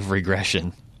positive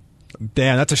regression.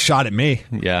 Damn, that's a shot at me.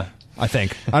 Yeah. I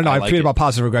think. I don't know. I've tweeted about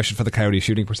positive regression for the Coyote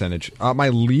shooting percentage. My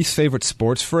least favorite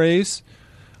sports phrase...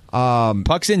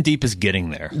 Pucks in deep is getting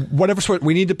there. Whatever sport.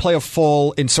 We need to play a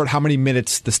full, insert how many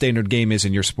minutes the standard game is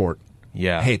in your sport.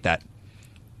 Yeah. I hate that.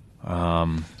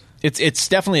 It's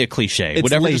definitely a cliche. It's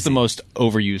Whatever lazy. just the most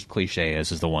overused cliche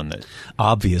is the one that...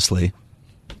 Obviously,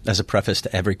 as a preface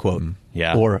to every quote.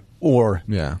 Yeah. Or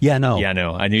yeah, no. Yeah,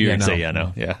 no. I knew you were going to say yeah,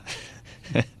 no. Yeah.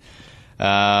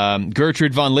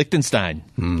 Gertrude von Lichtenstein.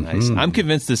 Mm-hmm. Nice. I'm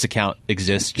convinced this account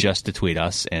exists just to tweet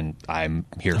us, and I'm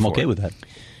here for it. I'm okay with that.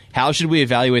 How should we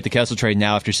evaluate the Kessel trade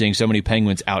now after seeing so many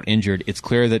Penguins out injured? It's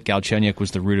clear that Galchenyuk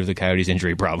was the root of the Coyotes'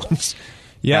 injury problems.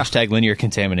 Yeah. Hashtag linear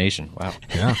contamination. Wow.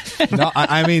 Yeah. No,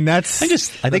 I mean, that's...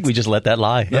 I think we just let that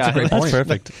lie. That's a great point. That's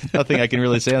perfect. Nothing I can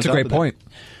really say on That's a top great of that. point.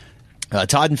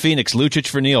 Todd and Phoenix, Lucic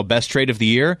for Neal, best trade of the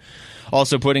year.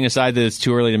 Also, putting aside that it's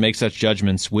too early to make such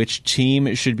judgments, which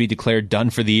team should be declared done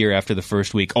for the year after the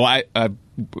first week? Okay,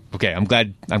 I'm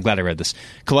glad I read this.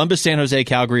 Columbus, San Jose,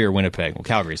 Calgary, or Winnipeg? Well,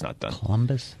 Calgary's not done.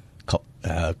 Columbus?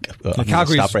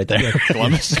 Calgary's stop right there. Yeah.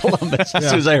 Columbus. As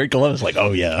soon as I heard Columbus,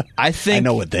 oh yeah, I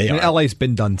know what they are. LA's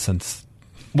been done since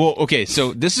Well, okay,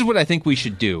 so this is what I think we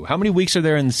should do. How many weeks are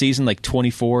there in the season? Like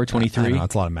 24, 23? I know,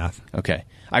 it's a lot of math. Okay.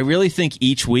 I really think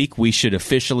each week we should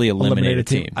officially eliminate a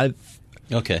team.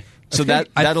 Okay. So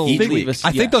that'll leave us.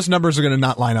 I think those numbers are going to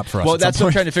not line up for us. Well, that's what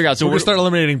I'm trying to figure out. So we're going to start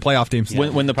eliminating playoff teams.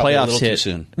 When the playoffs hit. Too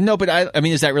soon. No, but I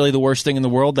mean, is that really the worst thing in the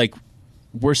world? Like,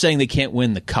 we're saying they can't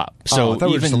win the cup. So I thought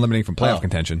we were just eliminating from playoff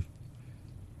contention.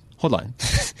 Hold on.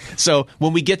 So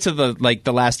when we get to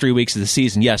the last 3 weeks of the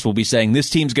season, yes, we'll be saying this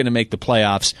team's going to make the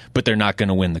playoffs, but they're not going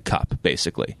to win the cup,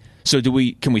 basically. So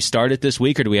can we start it this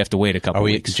week, or do we have to wait a couple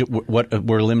weeks?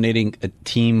 We're eliminating a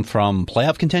team from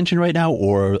playoff contention right now,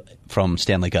 or from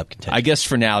Stanley Cup contention? I guess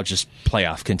for now, just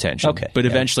playoff contention. Okay, but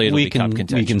eventually it'll be cup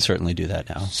contention. We can certainly do that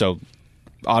now. So,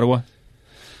 Ottawa.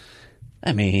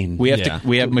 I mean, we have majority. Do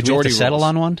we have to settle rules.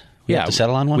 on one. We have to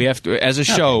settle on one. We have to, as a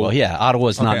show. Okay, well, yeah,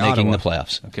 Ottawa's not making the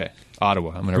playoffs. Okay,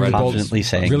 Ottawa. I'm going to write confidently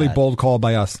saying really that. Bold call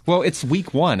by us. Well, it's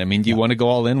week 1. I mean, do you want to go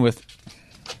all in with?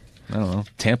 I don't know,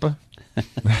 Tampa.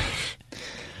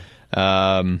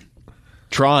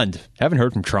 Trond. Haven't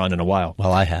heard from Trond in a while.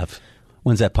 Well, I have.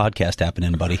 When's that podcast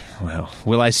happening, buddy? Well,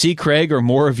 will I see Craig or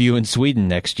more of you in Sweden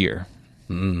next year?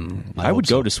 I would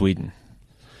go to Sweden.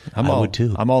 I would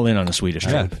too. I'm all in on a Swedish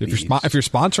trip. If you're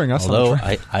sponsoring us, although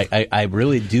I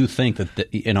really do think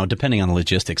that depending on the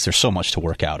logistics, there's so much to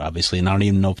work out. Obviously, and I don't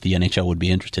even know if the NHL would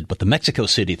be interested. But the Mexico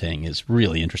City thing is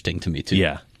really interesting to me too.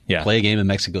 Yeah. Play a game in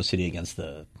Mexico City against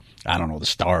the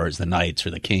Stars, the Knights,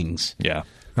 or the Kings. Yeah.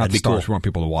 Not the Stars. Cool. We want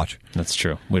people to watch. That's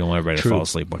true. We don't want everybody to fall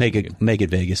asleep. Make it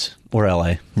Vegas or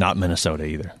LA. Not Minnesota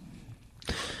either.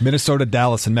 Minnesota,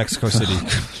 Dallas, and Mexico City.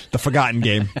 The forgotten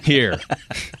game. Here.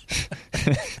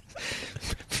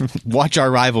 Watch our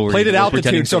rivalry. Played at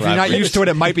altitude, so if you're not used to it,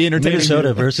 it might be entertaining.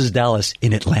 Minnesota versus Dallas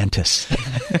in Atlantis.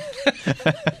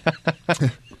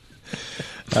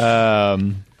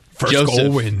 First Joseph,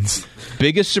 goal wins.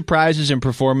 Biggest surprises in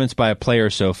performance by a player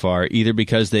so far, either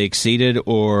because they exceeded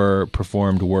or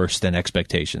performed worse than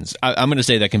expectations. I'm going to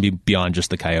say that can be beyond just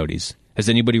the Coyotes. Has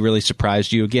anybody really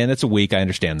surprised you? Again, it's a week, I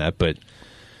understand that, but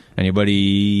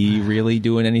anybody really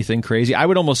doing anything crazy? I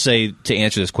would almost say, to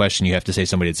answer this question, you have to say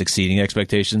somebody that's exceeding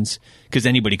expectations, because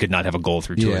anybody could not have a goal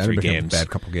through 2 or 3 games. Bad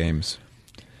couple games.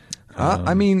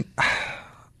 I mean,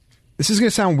 this is going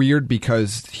to sound weird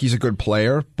because he's a good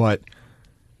player, but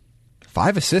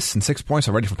 5 assists and 6 points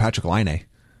already for Patrick Laine.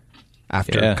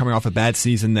 After coming off a bad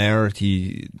season there,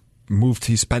 he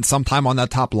spent some time on that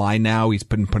top line now. He's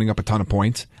been putting up a ton of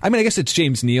points. I mean, I guess it's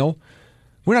James Neal.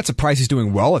 We're not surprised he's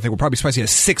doing well. I think we're probably surprised he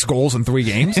has 6 goals in 3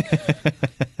 games.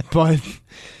 But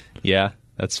yeah,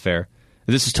 that's fair.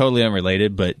 This is totally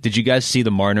unrelated, but did you guys see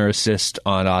the Marner assist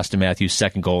on Austin Matthews'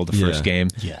 second goal of the first game?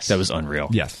 Yes. That was unreal.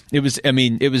 Yes. It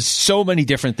was so many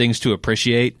different things to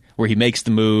appreciate, where he makes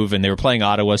the move, and they were playing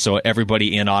Ottawa, so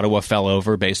everybody in Ottawa fell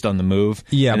over based on the move,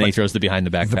 and then he throws the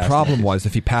behind-the-back pass. The problem was,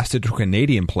 if he passed it to a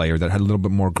Canadian player that had a little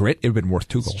bit more grit, it would have been worth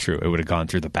 2 goals. It's true. It would have gone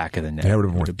through the back of the net. Yeah, it would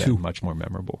have been worth 2. Much more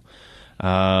memorable.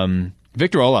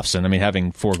 Victor Olofsson,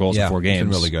 having 4 goals in 4 games. He's been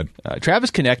really good.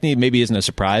 Travis Konechny maybe isn't a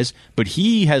surprise, but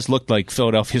he has looked like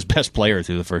Philadelphia's best player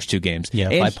through the first 2 games. Yeah,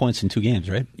 and 5 points in 2 games,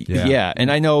 right? Yeah, and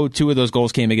I know 2 of those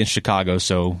goals came against Chicago,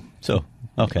 so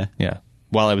okay. Yeah.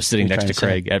 While I was sitting next to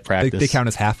Craig at practice. They count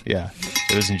as half. Yeah,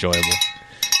 it was enjoyable.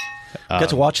 Got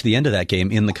to watch the end of that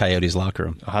game in the Coyotes locker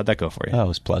room. How'd that go for you? Oh, it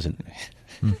was pleasant.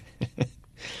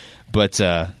 But,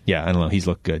 I don't know. He's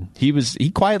looked good. He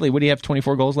quietly, would he have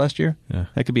 24 goals last year? Yeah.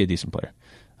 That could be a decent player.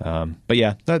 But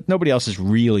yeah, nobody else has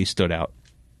really stood out.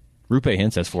 Rupe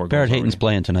Hintz has 4 goals. Barrett Hayton's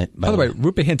playing tonight. By the way,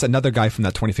 Rupe Hintz, another guy from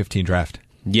that 2015 draft.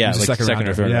 Yeah, like second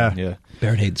or third. Yeah.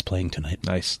 Barrett Hayton's playing tonight.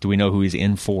 Nice. Do we know who he's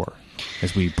in for?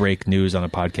 As we break news on a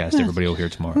podcast, everybody will hear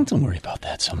tomorrow. Don't worry about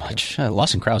that so much.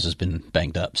 Lawson Krause has been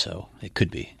banged up, so it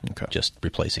could be just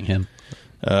replacing him.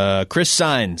 Chris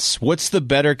Signs, what's the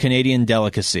better Canadian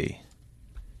delicacy?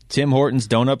 Tim Hortons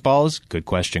donut balls? Good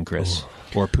question, Chris.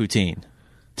 Ooh. Or poutine?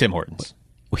 Tim Hortons.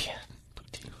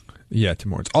 Yeah,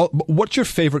 Tim Hortons. What's your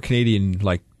favorite Canadian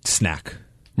snack?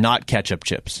 Not ketchup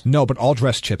chips. No, but all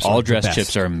dressed chips. All dressed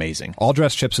chips are amazing. All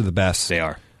dressed chips are the best. They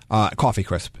are. Coffee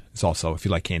Crisp is also, if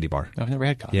you like candy bar. I've never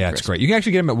had Coffee Crisp. Yeah, it's great. You can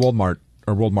actually get them at Walmart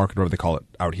or World Market, whatever they call it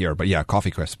out here. But yeah,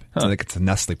 Coffee Crisp. I think it's a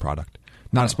Nestle product.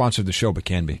 Not a sponsor of the show, but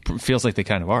can be. Feels like they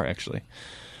kind of are, actually.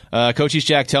 Coaches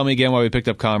Jack, tell me again why we picked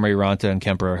up Comrie, Ranta, and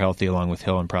Kemper are healthy, along with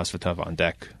Hill and Prosvetov on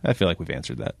deck. I feel like we've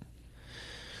answered that.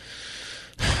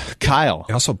 Kyle.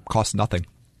 It also costs nothing.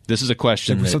 This is a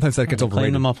question. Sometimes that gets overrated.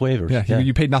 Playing them off waivers. Yeah.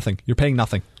 You paid nothing. You're paying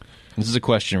nothing. This is a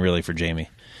question really for Jamie.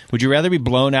 Would you rather be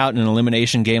blown out in an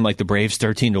elimination game like the Braves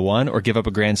 13-1 or give up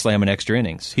a grand slam in extra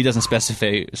innings? He doesn't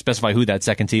specify who that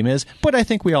second team is, but I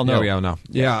think we all know. Yeah, we all know.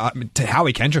 Yeah, to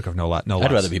Howie Kendrick of no less.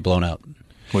 I'd rather be blown out.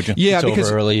 Would you? Yeah, it's because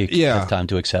over early. You have time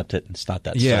to accept it. It's not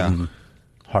that sudden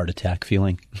heart attack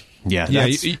feeling. Yeah,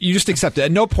 you just accept it.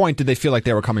 At no point did they feel like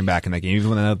they were coming back in that game, even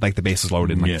when they had, like the bases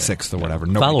loaded in like the sixth or whatever.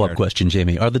 Follow-up question,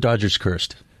 Jamie. Are the Dodgers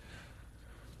cursed?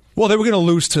 Well, they were going to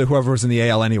lose to whoever was in the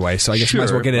AL anyway, so I guess you might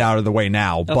as well get it out of the way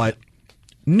now. Okay. But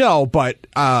no, but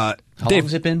how long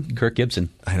has it been? Kirk Gibson.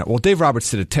 I know. Well, Dave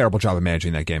Roberts did a terrible job of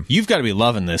managing that game. You've got to be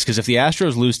loving this because if the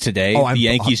Astros lose today, the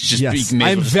Yankees I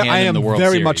am very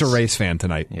Series. Much a Rays fan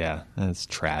tonight. Yeah, that's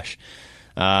trash.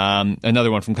 Another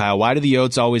one from Kyle. Why do the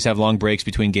Yotes always have long breaks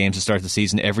between games to start the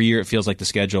season? Every year it feels like the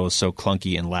schedule is so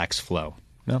clunky and lacks flow.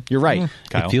 No, you're right,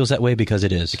 Kyle. It feels that way because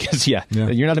it is. Because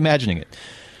you're not imagining it.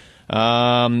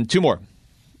 2 more.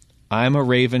 I'm a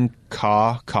Raven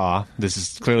Caw. This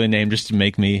is clearly named just to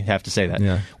make me have to say that.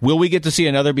 Yeah. Will we get to see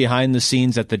another behind the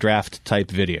scenes at the draft type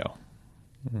video?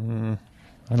 I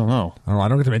don't know. I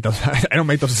don't get to make those. I don't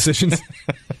make those decisions.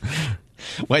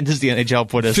 When does the NHL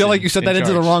put us? I feel like you said that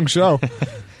into the wrong show.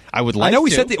 I would like. I know we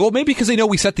set maybe because they know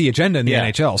we set the agenda in the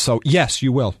NHL. So yes,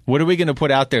 you will. What are we going to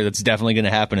put out there that's definitely going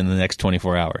to happen in the next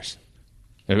 24 hours?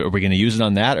 Are we going to use it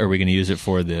on that, or are we going to use it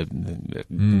for the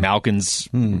Malkin's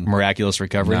miraculous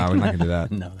recovery? No, we're not going to do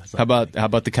that. No, that's not how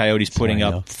about the Coyotes putting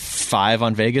up 5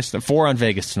 on Vegas? 4 on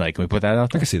Vegas tonight. Can we put that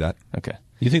out there? I can see that. Okay.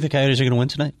 You think the Coyotes are going to win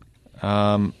tonight?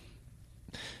 I'm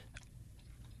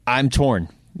torn.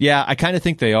 Yeah, I kind of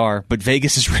think they are, but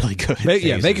Vegas is really good.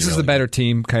 Vegas is the better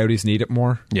team. Coyotes need it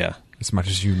more. Yeah. As much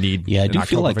as you need. Yeah, I do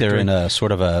feel like they're in a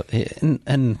sort of a...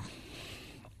 and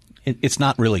it's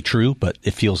not really true, but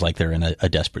it feels like they're in a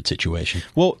desperate situation.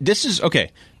 Well, this is...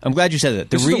 Okay, I'm glad you said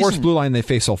that. This is the worst blue line they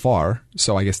faced so far,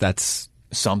 so I guess that's...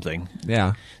 something.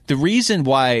 Yeah. The reason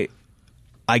why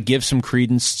I give some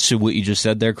credence to what you just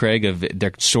said there, Craig, of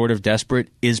they're sort of desperate,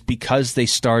 is because they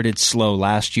started slow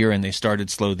last year and they started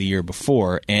slow the year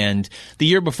before. And the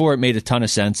year before, it made a ton of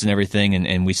sense and everything,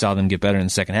 and we saw them get better in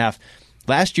the second half.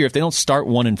 Last year, if they don't start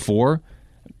 1-4,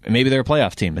 maybe they're a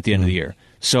playoff team at the end of the year.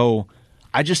 So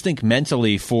I just think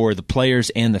mentally for the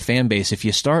players and the fan base, if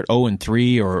you start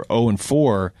 0-3 or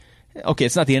 0-4, okay,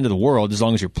 it's not the end of the world as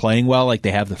long as you're playing well like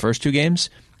they have the first 2 games,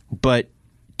 but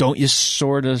don't you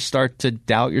sort of start to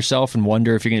doubt yourself and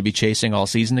wonder if you're going to be chasing all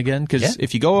season again? Because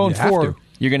if you go 0-4,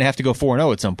 you're going to have to go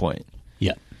 4-0 at some point.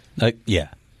 Yeah.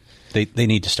 They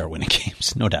need to start winning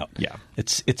games, no doubt. Yeah.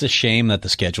 It's a shame that the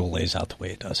schedule lays out the way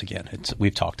it does again.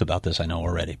 We've talked about this, I know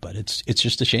already, but it's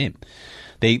just a shame.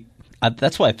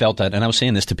 That's why I felt that, and I was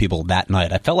saying this to people that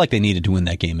night. I felt like they needed to win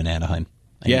that game in Anaheim.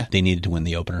 They needed to win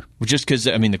the opener. Just because,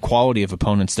 I mean, the quality of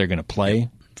opponents they're going to play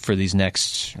for these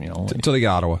next, until they get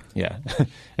Ottawa. Yeah.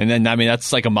 And then, I mean,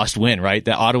 that's like a must-win, right?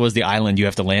 Ottawa's the island you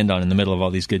have to land on in the middle of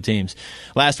all these good teams.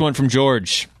 Last one from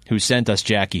George, who sent us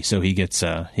Jackie, so he gets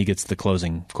the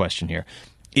closing question here.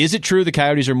 Is it true the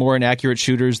Coyotes are more inaccurate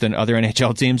shooters than other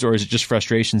NHL teams, or is it just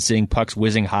frustration seeing pucks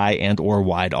whizzing high and or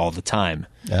wide all the time?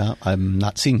 Yeah, I'm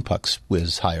not seeing pucks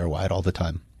whiz high or wide all the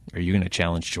time. Are you going to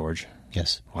challenge George?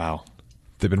 Yes. Wow.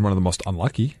 They've been one of the most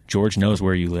unlucky. George knows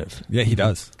where you live. Yeah, he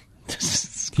does.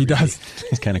 He does.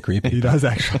 He's kind of creepy. He does,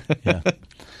 actually. Yeah.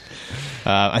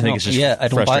 I think it's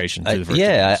just frustration. I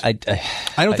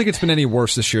don't think it's been any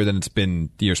worse this year than it's been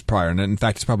the years prior, and in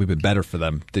fact, it's probably been better for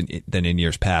them than in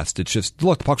years past. It's just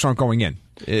look, the pucks aren't going in.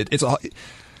 If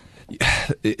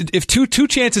two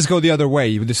chances go the other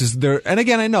way, this is there. And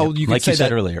again, I know you can like say you said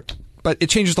that earlier, but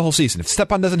it changes the whole season. If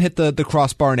Stepan doesn't hit the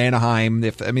crossbar in Anaheim,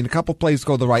 a couple plays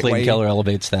go the right way, Keller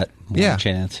elevates that one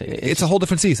chance. It's a whole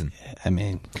different season. I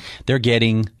mean, they're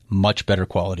getting much better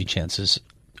quality chances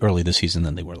early this season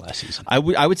than they were last season. I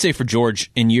would say for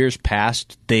George, in years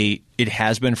past, it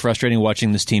has been frustrating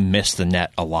watching this team miss the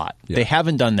net a lot. Yeah. They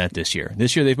haven't done that this year.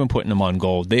 This year they've been putting them on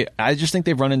goal. I just think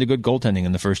they've run into good goaltending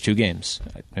in the first 2 games.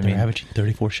 They're averaging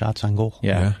 34 shots on goal.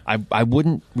 Yeah. I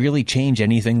wouldn't really change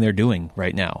anything they're doing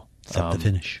right now. Except the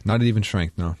finish. Not even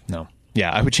strength, no. No. Yeah,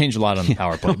 I would change a lot on the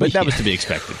power play, but that was to be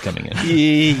expected coming in.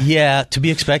 Yeah, to be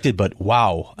expected, but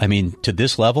wow. I mean, to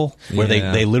this level, where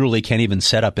they literally can't even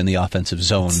set up in the offensive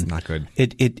zone. It's not good.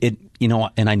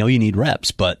 And I know you need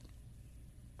reps, but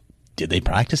did they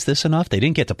practice this enough? They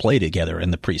didn't get to play together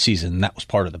in the preseason, and that was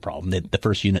part of the problem. The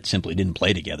first unit simply didn't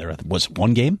play together. Was it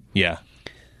 1 game? Yeah.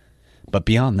 But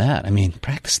beyond that, I mean,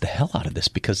 practice the hell out of this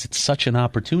because it's such an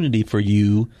opportunity for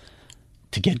you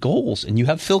to get goals. And you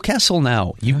have Phil Kessel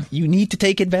now. You need to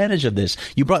take advantage of this.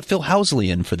 You brought Phil Housley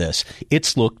in for this.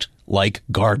 It's looked like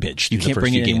garbage. You can't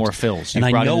bring in any more Phils. You've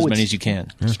brought in as many as you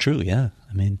can. It's true, yeah.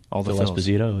 I mean, all the Phil Phils.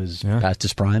 Esposito is past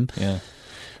his prime. Yeah.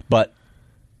 But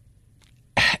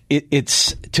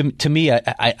it's to me,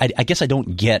 I guess I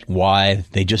don't get why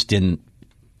they just didn't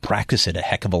practice it a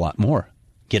heck of a lot more.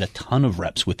 get a ton of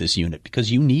reps with this unit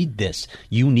because you need this.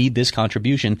 You need this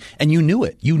contribution, and you knew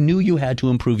it. You knew you had to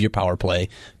improve your power play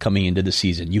coming into the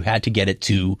season. You had to get it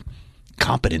to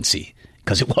competency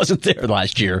because it wasn't there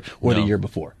last year or the year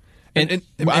before. And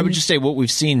I would just say what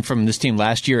we've seen from this team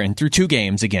last year and through 2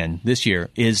 games again this year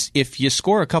is if you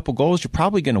score a couple goals, you're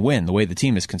probably going to win the way the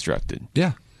team is constructed.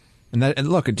 Yeah. And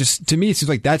look, it just to me, it seems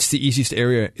like that's the easiest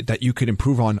area that you could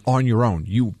improve on your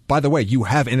own. By the way, you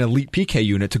have an elite PK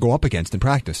unit to go up against in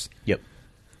practice. Yep.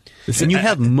 And you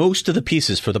have most of the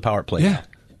pieces for the power play. Yeah.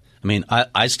 I mean,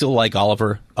 I still like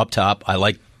Oliver up top. I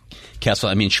like Kessel.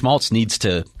 I mean, Schmaltz needs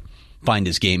to find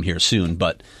his game here soon,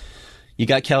 but you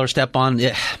got Kellerstep on.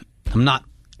 I'm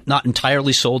not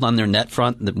entirely sold on their net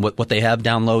front, what they have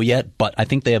down low yet, but I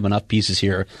think they have enough pieces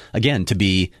here, again, to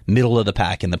be middle of the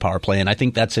pack in the power play, and I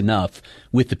think that's enough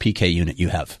with the PK unit you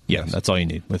have. Yeah, that's all you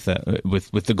need. With that,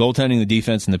 with the goaltending, the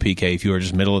defense, and the PK, if you are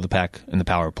just middle of the pack in the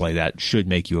power play, that should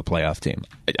make you a playoff team,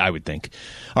 I would think.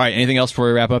 All right, anything else before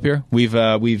we wrap up here? We've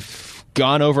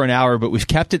gone over an hour, but we've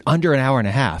kept it under an hour and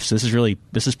a half, so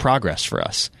this is progress for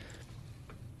us.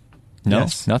 No,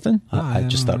 yes. Nothing? I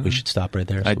just thought we should stop right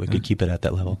there so we could keep it at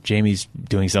that level. Jamie's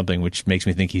doing something which makes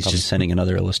me think he's just sending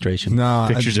another illustration. No,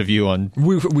 pictures of you on.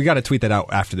 We got to tweet that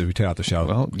out after we take out the show.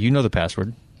 Well, you know the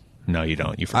password. No, you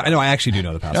don't. You forgot. I know. I actually do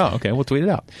know the password. Oh, okay. We'll tweet it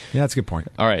out. Yeah, that's a good point.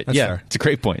 All right. That's fair. It's a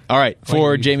great point. All right.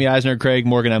 For Jamie Eisner, Craig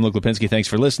Morgan, I'm Luke Lipinski. Thanks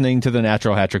for listening to the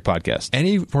Natural Hat Trick Podcast.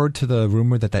 Any word to the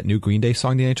rumor that new Green Day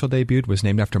song the NHL debuted was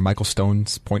named after Michael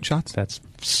Stone's point shots?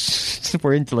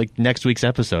 We're into like next week's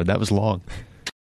episode. That was long.